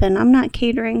should happen. I'm not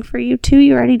catering for you two.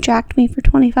 You already jacked me for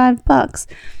 $25.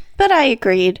 But I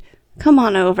agreed. Come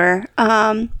on over.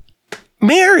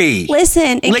 Mary,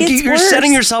 listen, it gets you're worse.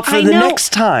 Setting yourself for the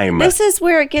next time. This is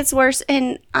where it gets worse.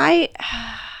 And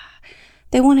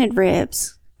they wanted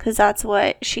ribs because that's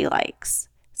what she likes.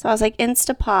 So I was like,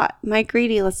 Instapot, Mike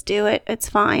Greedy, let's do it. It's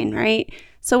fine, right?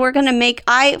 So we're going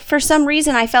to for some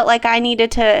reason, I felt like I needed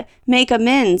to make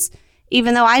amends,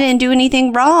 even though I didn't do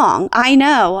anything wrong. I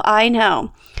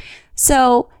know.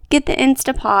 So get the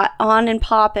Instapot on and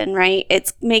popping, right?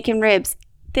 It's making ribs.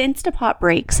 The Instapot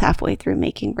breaks halfway through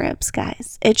making ribs,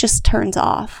 guys. It just turns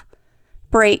off.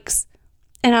 Breaks.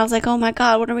 And I was like, oh my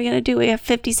God, what are we going to do? We have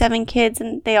 57 kids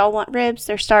and they all want ribs.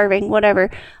 They're starving, whatever.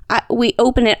 We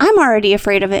open it. I'm already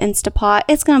afraid of an Instapot.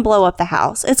 It's going to blow up the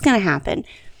house. It's going to happen.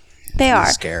 They are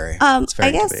scary. I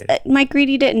guess my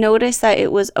greedy didn't notice that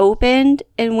it was opened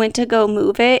and went to go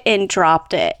move it and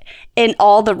dropped it. And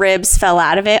all the ribs fell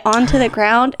out of it onto the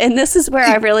ground. And this is where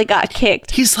I really got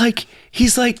kicked. He's like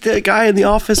the guy in the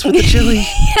office with the chili.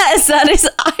 Yes,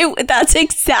 that's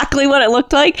exactly what it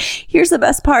looked like. Here's the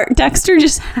best part. Dexter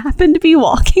just happened to be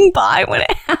walking by when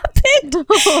it happened.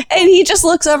 And he just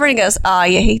looks over and goes, oh,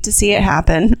 you hate to see it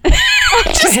happen.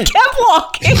 Just kept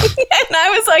walking. And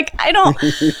I was like, I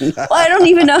don't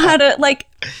even know how to, like,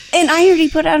 and I already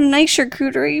put out a nice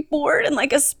charcuterie board and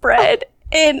like a spread.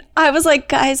 And I was like,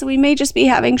 guys, we may just be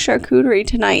having charcuterie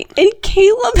tonight. And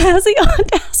Caleb has the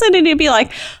audacity to be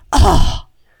like, oh,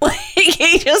 like,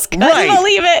 he just couldn't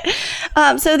believe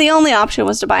it. So the only option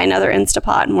was to buy another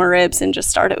Instapot and more ribs and just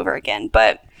start over again.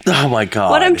 But oh my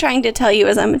God. What I'm trying to tell you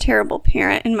is I'm a terrible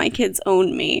parent and my kids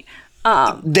own me.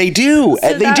 They do.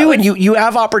 So They do. And you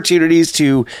have opportunities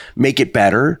to make it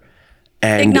better.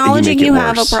 And acknowledging you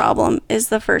have a problem is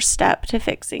the first step to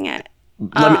fixing it.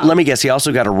 Let me guess. He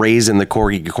also got a raise in the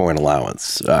corgi coin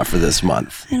allowance for this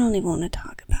month. I don't even want to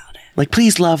talk about it. Like,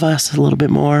 please love us a little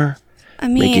bit more. I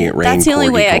mean, that's the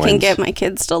only way I can get my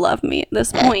kids to love me at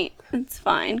this point. It's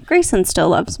fine. Grayson still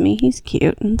loves me. He's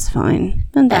cute. And it's fine.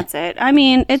 And that's it. I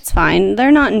mean, it's fine.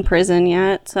 They're not in prison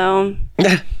yet, so.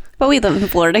 But we live in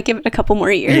Florida. Give it a couple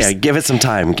more years. Yeah, give it some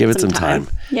time. Give it some time.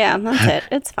 Yeah, that's it.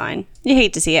 It's fine. You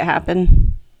hate to see it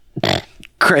happen.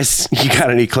 Chris, you got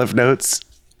any Cliff Notes?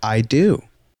 I do.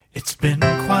 It's been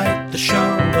quite the show.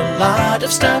 A lot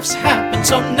of stuff's happened,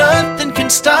 so nothing can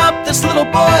stop this little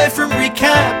boy from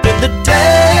recapping the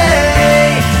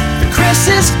day the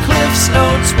Chris's Cliff's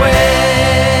Notes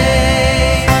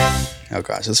way. Oh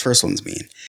gosh, this first one's mean.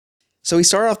 So we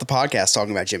started off the podcast talking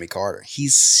about Jimmy Carter.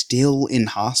 He's still in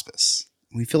hospice.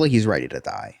 We feel like he's ready to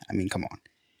die. I mean, come on.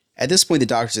 At this point, the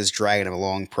doctor's just dragging him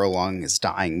along, prolonging his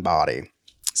dying body.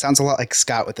 Sounds a lot like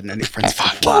Scott with the No New Friends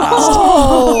podcast.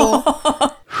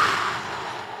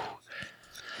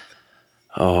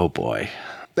 Oh boy.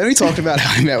 Then we talked about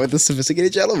how I met with a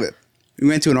sophisticated gentleman. We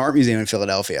went to an art museum in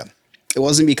Philadelphia. It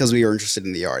wasn't because we were interested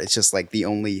in the art. It's just like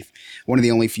one of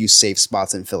the only few safe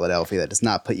spots in Philadelphia that does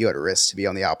not put you at risk to be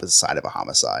on the opposite side of a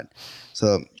homicide.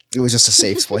 So it was just a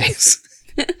safe place.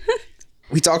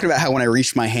 We talked about how when I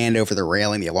reached my hand over the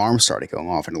railing, the alarm started going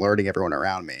off and alerting everyone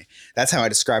around me. That's how I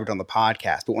described it on the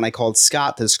podcast. But when I called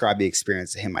Scott to describe the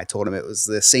experience to him, I told him it was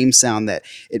the same sound that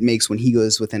it makes when he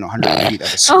goes within 100 feet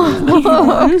of a school.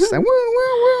 It's like, woo,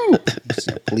 woo, woo.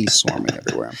 Police swarming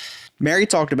everywhere. Mary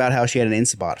talked about how she had an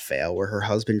Instapot fail where her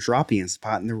husband dropped the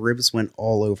Instapot and the ribs went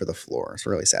all over the floor. It's a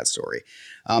really sad story.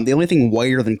 The only thing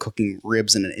whiter than cooking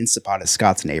ribs in an Instapot is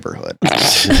Scott's neighborhood.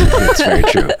 It's very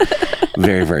true.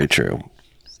 Very, very true.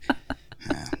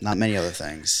 Not many other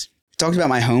things. We talked about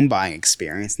my home buying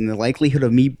experience and the likelihood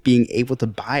of me being able to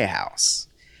buy a house.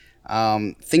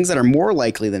 Things that are more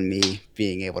likely than me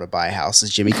being able to buy a house is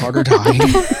Jimmy Carter dying.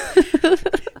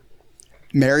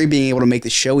 Mary being able to make the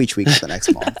show each week for the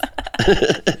next month.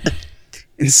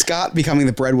 And Scott becoming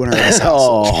the breadwinner of his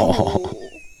household.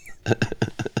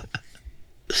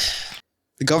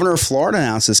 The governor of Florida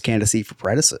announced his candidacy for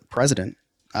president,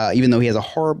 even though he has a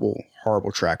horrible,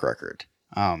 horrible track record.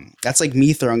 That's like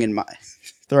me throwing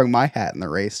my hat in the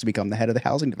race to become the head of the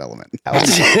housing development.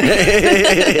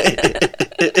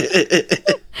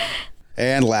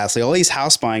 And lastly, all these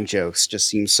house buying jokes just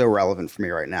seem so relevant for me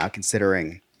right now,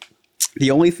 considering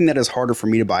the only thing that is harder for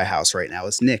me to buy a house right now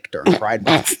is Nick during Pride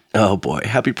Month. Oh boy.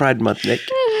 Happy Pride Month, Nick.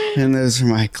 And those are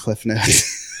my Cliff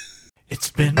Notes. It's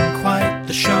been quite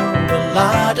the show. A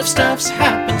lot of stuff's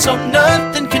happened, so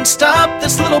nothing can stop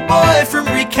this little boy from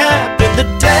recapping the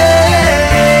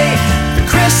day the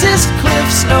Chris's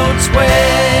Cliff's Notes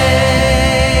way.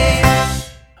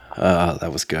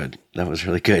 That was good. That was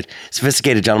really good.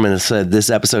 Sophisticated Gentleman has said this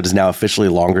episode is now officially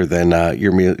longer than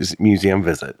your museum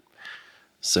visit.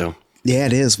 So yeah,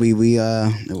 it is. It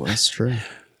was true.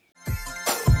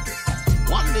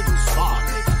 One little spark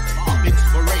of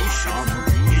inspiration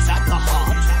is at the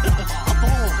heart of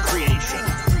all creation,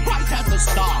 right at the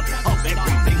start of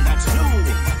everything that's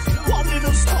new. One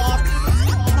little spark,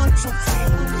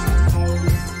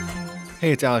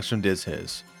 Hey, it's Alex from Diz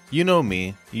His. You know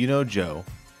me, you know Joe,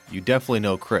 you definitely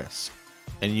know Chris,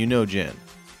 and you know Jen.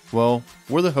 Well,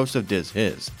 we're the hosts of Diz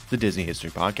His, the Disney History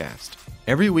Podcast.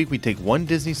 Every week we take one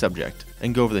Disney subject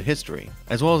and go over the history,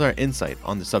 as well as our insight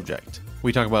on the subject.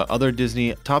 We talk about other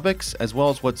Disney topics, as well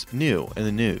as what's new in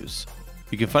the news.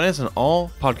 You can find us on all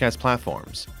podcast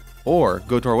platforms, or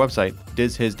go to our website,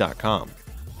 dizhis.com.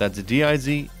 That's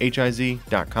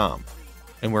DIZHIZ.com.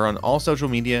 And we're on all social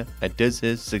media at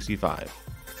DizHiz65.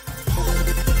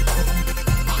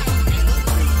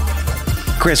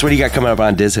 Chris, what do you got coming up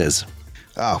on DizHiz?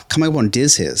 Oh, coming up on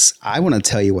DizHiz, I want to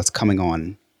tell you what's coming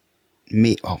on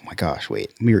me. Oh my gosh,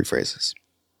 wait, let me rephrase this.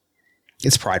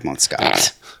 It's Pride Month,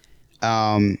 Scott.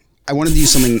 I want to do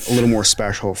something a little more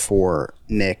special for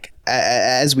Nick.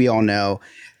 As we all know,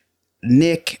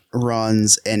 Nick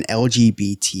runs an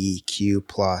LGBTQ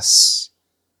plus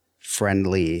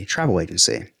friendly travel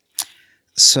agency.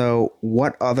 So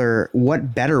what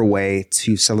better way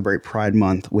to celebrate Pride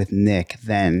Month with Nick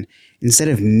than instead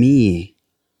of me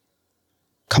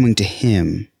coming to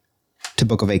him to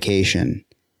book a vacation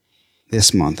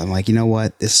this month, I'm like, you know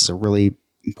what? This is a really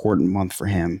important month for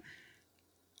him.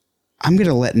 I'm going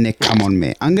to let Nick come on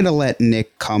me. I'm going to let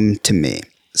Nick come to me.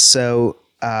 So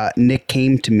Nick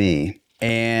came to me,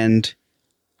 and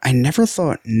I never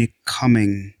thought Nick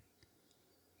coming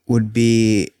would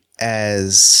be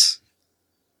as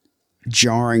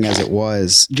jarring as it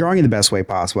was. Jarring in the best way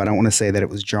possible. I don't want to say that it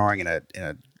was jarring in a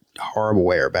horrible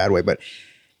way or a bad way, but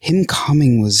him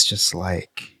coming was just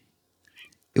like,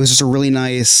 it was just a really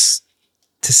nice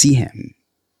to see him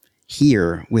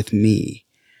here with me.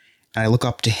 And I look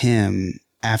up to him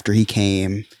after he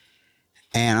came,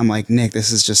 and I'm like, Nick,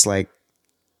 this is just like,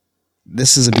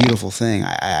 this is a beautiful thing.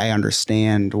 I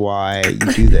understand why you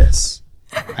do this.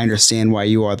 I understand why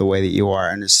you are the way that you are.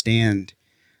 I understand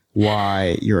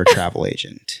why you're a travel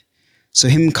agent. So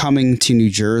him coming to New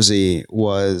Jersey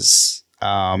was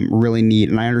really neat.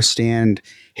 And I understand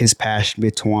his passion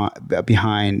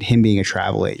behind him being a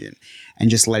travel agent and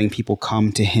just letting people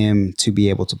come to him to be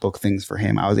able to book things for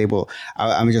him.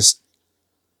 I'm just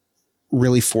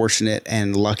really fortunate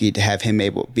and lucky to have him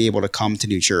be able to come to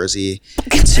New Jersey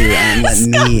and let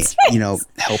me,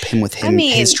 help him with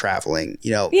his traveling,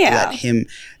 let him,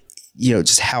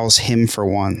 just house him for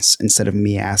once instead of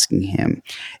me asking him.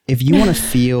 If you want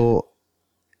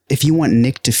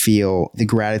Nick to feel the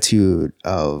gratitude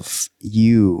of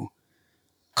you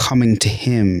coming to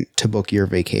him to book your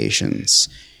vacations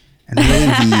and really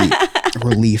the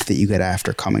relief that you get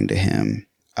after coming to him,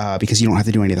 because you don't have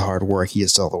to do any of the hard work. He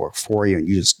just does all the work for you, and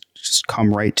you just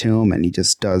come right to him, and he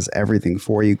just does everything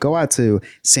for you. Go out to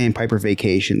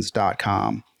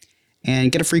sandpipervacations.com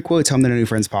and get a free quote. Tell him that a New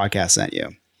Friends podcast sent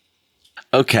you.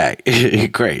 Okay,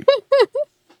 great.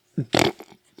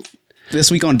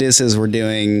 This week on DizHiz, we're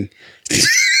doing...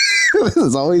 This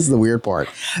is always the weird part.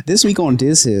 This week on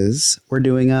DizHiz, we're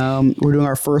doing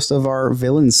our first of our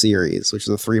villain series, which is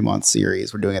a 3-month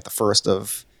series. We're doing it the first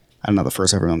of every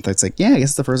month. It's like, yeah, I guess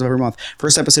it's the first of every month.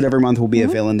 First episode every month will be a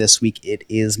villain. This week it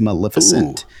is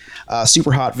Maleficent.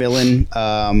 Super hot villain.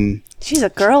 She's a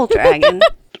girl dragon.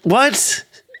 What?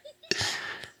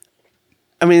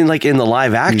 I mean, like in the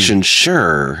live action,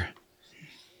 sure.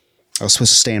 I was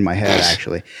supposed to stay in my head,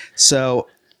 actually. So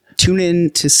tune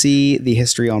in to see the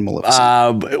history on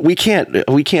Maleficent. We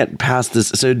can't pass this.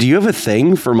 So do you have a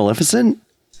thing for Maleficent?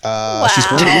 Wow. She's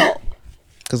pretty.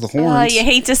 Because the horns. Oh, you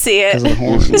hate to see it. Because of the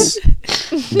horns.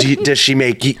 Does she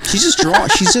make you?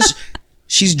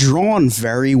 She's drawn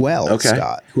very well, Okay.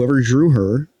 Scott. Whoever drew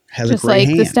her has Just a great like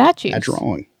hand the statues. at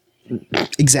drawing.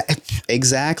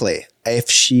 Exactly. If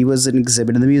she was an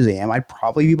exhibit in the museum, I'd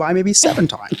probably be by maybe 7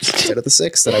 times instead of the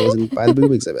 6 that I was by the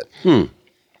boob exhibit.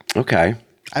 Okay.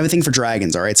 I have a thing for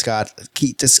dragons. All right, Scott.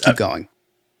 Keep going.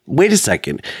 Wait a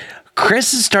second.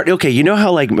 Chris is starting. Okay, you know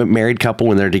how like a married couple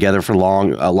when they're together for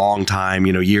a long time,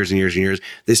 years and years and years,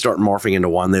 they start morphing into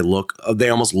one. They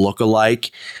almost look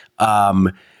alike.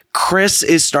 Chris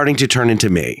is starting to turn into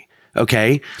me.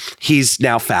 Okay, he's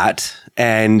now fat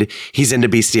and he's into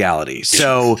bestiality.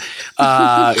 So,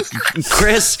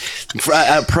 Chris,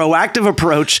 proactive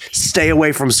approach: stay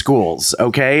away from schools.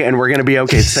 Okay, and we're gonna be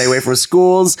okay. Stay away from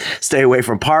schools. Stay away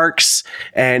from parks,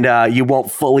 and you won't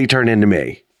fully turn into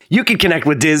me. You can connect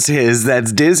with DizHiz.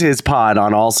 That's DizHiz Pod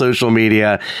on all social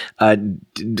media.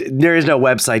 There is no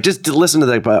website. Just listen to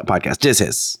the podcast.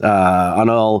 DizHiz on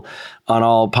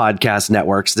all podcast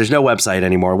networks. There's no website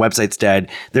anymore. Website's dead.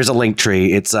 There's a link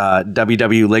tree. It's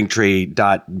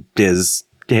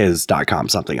www.linktree.dizhiz.com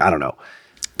something. I don't know.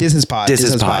 DizHiz Pod.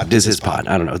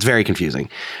 I don't know. It's very confusing.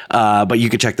 But you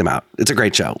can check them out. It's a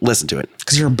great show. Listen to it.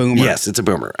 Because you're a boomer. Yes, it's a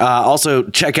boomer. Also,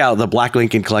 check out the Black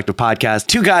Lincoln Collective podcast.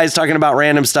 2 guys talking about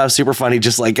random stuff. Super funny,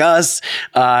 just like us.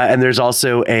 And there's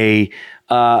also a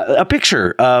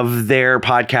picture of their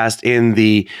podcast in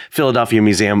the Philadelphia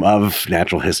Museum of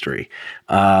Natural History.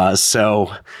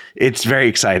 So it's very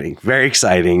exciting, very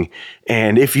exciting.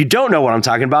 And if you don't know what I'm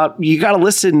talking about, you got to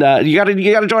listen. You got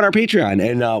to join our Patreon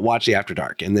and watch the After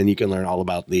Dark. And then you can learn all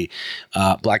about the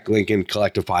Black Lincoln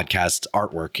Collective podcast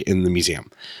artwork in the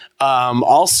museum.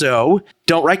 Also,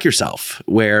 Don't Wreck Yourself,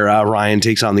 where Ryan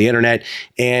takes on the internet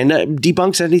and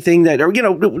debunks anything that, or,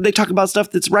 they talk about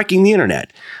stuff that's wrecking the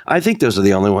internet. I think those are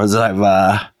the only ones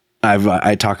that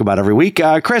I talk about every week.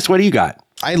 Chris, what do you got?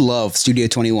 I love Studio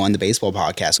 21, the baseball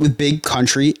podcast with Big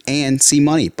Country and C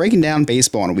Money, breaking down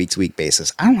baseball on a week-to-week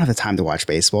basis. I don't have the time to watch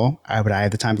baseball, but I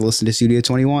have the time to listen to Studio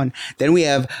 21. Then we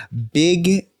have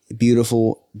Big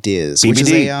Beautiful Diz, which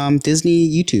is a Disney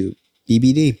YouTube,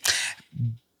 BBD,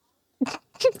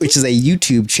 which is a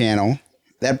YouTube channel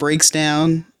that breaks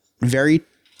down very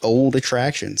old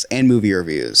attractions and movie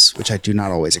reviews, which I do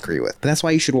not always agree with. But that's why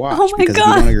you should watch, because if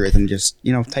you don't agree with them, just,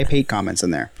 type hate comments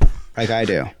in there like I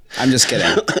do. I'm just kidding.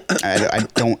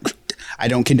 I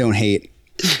don't condone hate.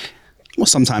 Well,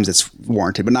 sometimes it's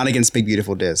warranted, but not against Big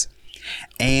Beautiful Diz.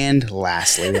 And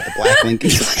lastly, with the Black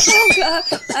Lincoln. Oh God,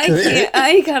 I can't.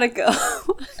 I gotta go.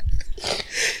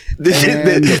 This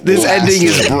ending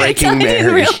is breaking Mary. I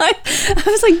didn't realize. I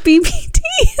was like BBD.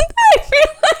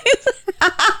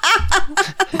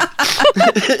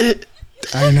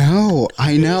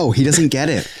 I know. He doesn't get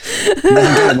it.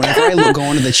 Whenever I go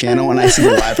onto the channel and I see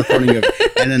the live recording of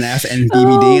NNF and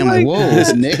BBD, I'm like, whoa,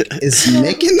 is Nick in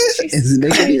this? Is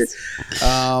Nick in here?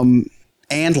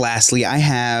 And lastly, I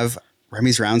have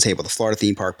Remy's Roundtable, the Florida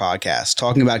Theme Park podcast,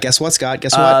 talking about, guess what, Scott?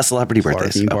 Guess what? Celebrity Florida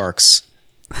birthdays. theme parks.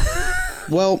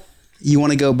 Well, you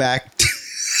want to go back...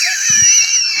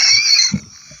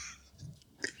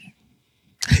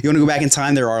 You want to go back in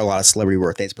time, there are a lot of celebrity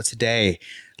birthdays, but today,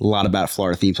 a lot about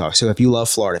Florida theme parks. So if you love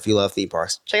Florida, if you love theme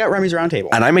parks, check out Remy's Roundtable.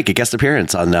 And I make a guest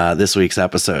appearance on this week's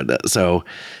episode. So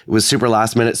it was super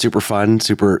last minute, super fun,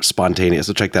 super spontaneous.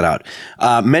 So check that out.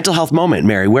 Mental health moment,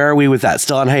 Mary. Where are we with that?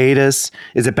 Still on hiatus?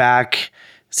 Is it back?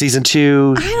 Season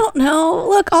 2? I don't know.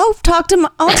 Look, I'll talk to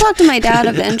my dad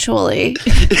eventually.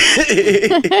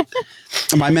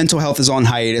 My mental health is on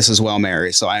hiatus as well,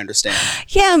 Mary, so I understand.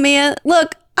 Yeah, man.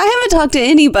 Look, I haven't talked to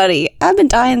anybody. I've been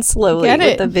dying slowly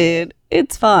with the vid.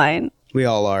 It's fine. We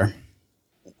all are.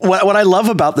 What I love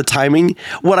about the timing,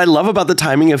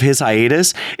 of his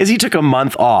hiatus is he took a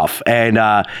month off, and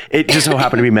it just so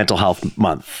happened to be Mental Health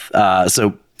Month.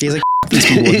 So he's like, these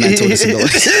people with mental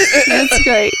disabilities. That's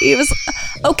great. He was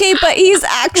okay, but he's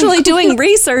actually doing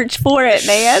research for it,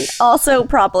 man. Also,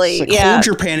 probably, like, hold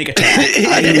your panic attack.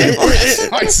 I need to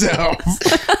brace myself.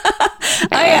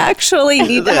 I actually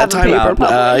need to have a paper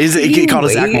published. He called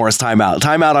it Zach Morris timeout.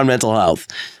 Timeout on mental health.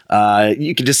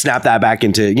 You can just snap that back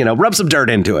into, rub some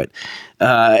dirt into it.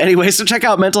 Anyway, so check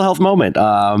out Mental Health Moment.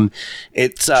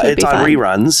 It's on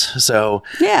reruns. So,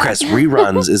 Chris,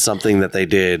 reruns is something that they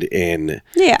did in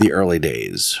the early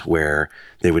days where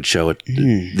they would show it,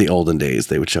 the olden days.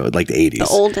 They would show it like the 80s. The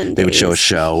olden days. They would show a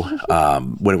show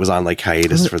when it was on like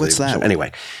hiatus for what's the that? show.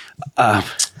 Anyway. Oh,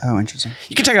 interesting.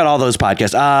 You can check out all those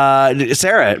podcasts.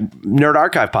 Sarah, Nerd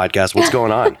Archive podcast. What's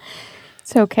going on?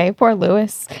 It's okay. Poor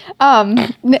Lewis.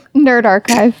 Nerd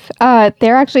Archive.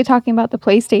 They're actually talking about the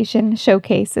PlayStation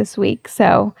showcase this week.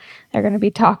 So they're going to be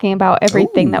talking about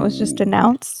everything that was just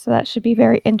announced. So that should be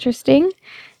very interesting.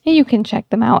 And you can check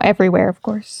them out everywhere, of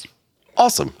course.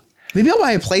 Awesome. Maybe I'll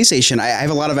buy a PlayStation. I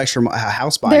have a lot of extra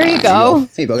house buying. There you go.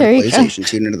 Maybe I'll get a PlayStation.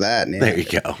 Tune into that. Yeah. There you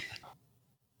go.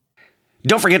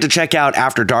 Don't forget to check out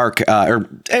After Dark, or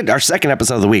our second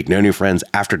episode of the week, No New Friends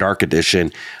After Dark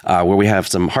edition, where we have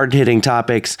some hard-hitting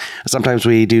topics. Sometimes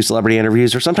we do celebrity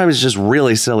interviews, or sometimes it's just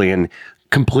really silly and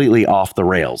completely off the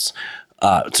rails.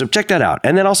 So check that out.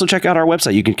 And then also check out our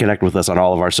website. You can connect with us on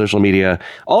all of our social media.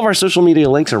 All of our social media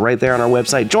links are right there on our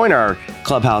website. Join our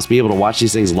clubhouse. Be able to watch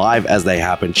these things live as they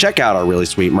happen. Check out our really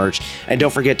sweet merch. And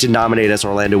don't forget to nominate us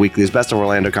Orlando Weekly's Best of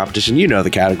Orlando competition. You know the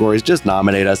categories. Just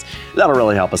nominate us. That'll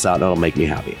really help us out. That'll make me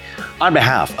happy. On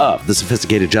behalf of the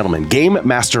Sophisticated Gentleman, Game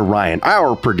Master Ryan,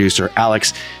 our producer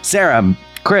Alex, Sarah,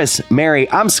 Chris, Mary,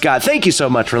 I'm Scott. Thank you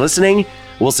so much for listening.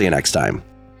 We'll see you next time.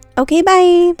 Okay,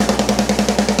 bye.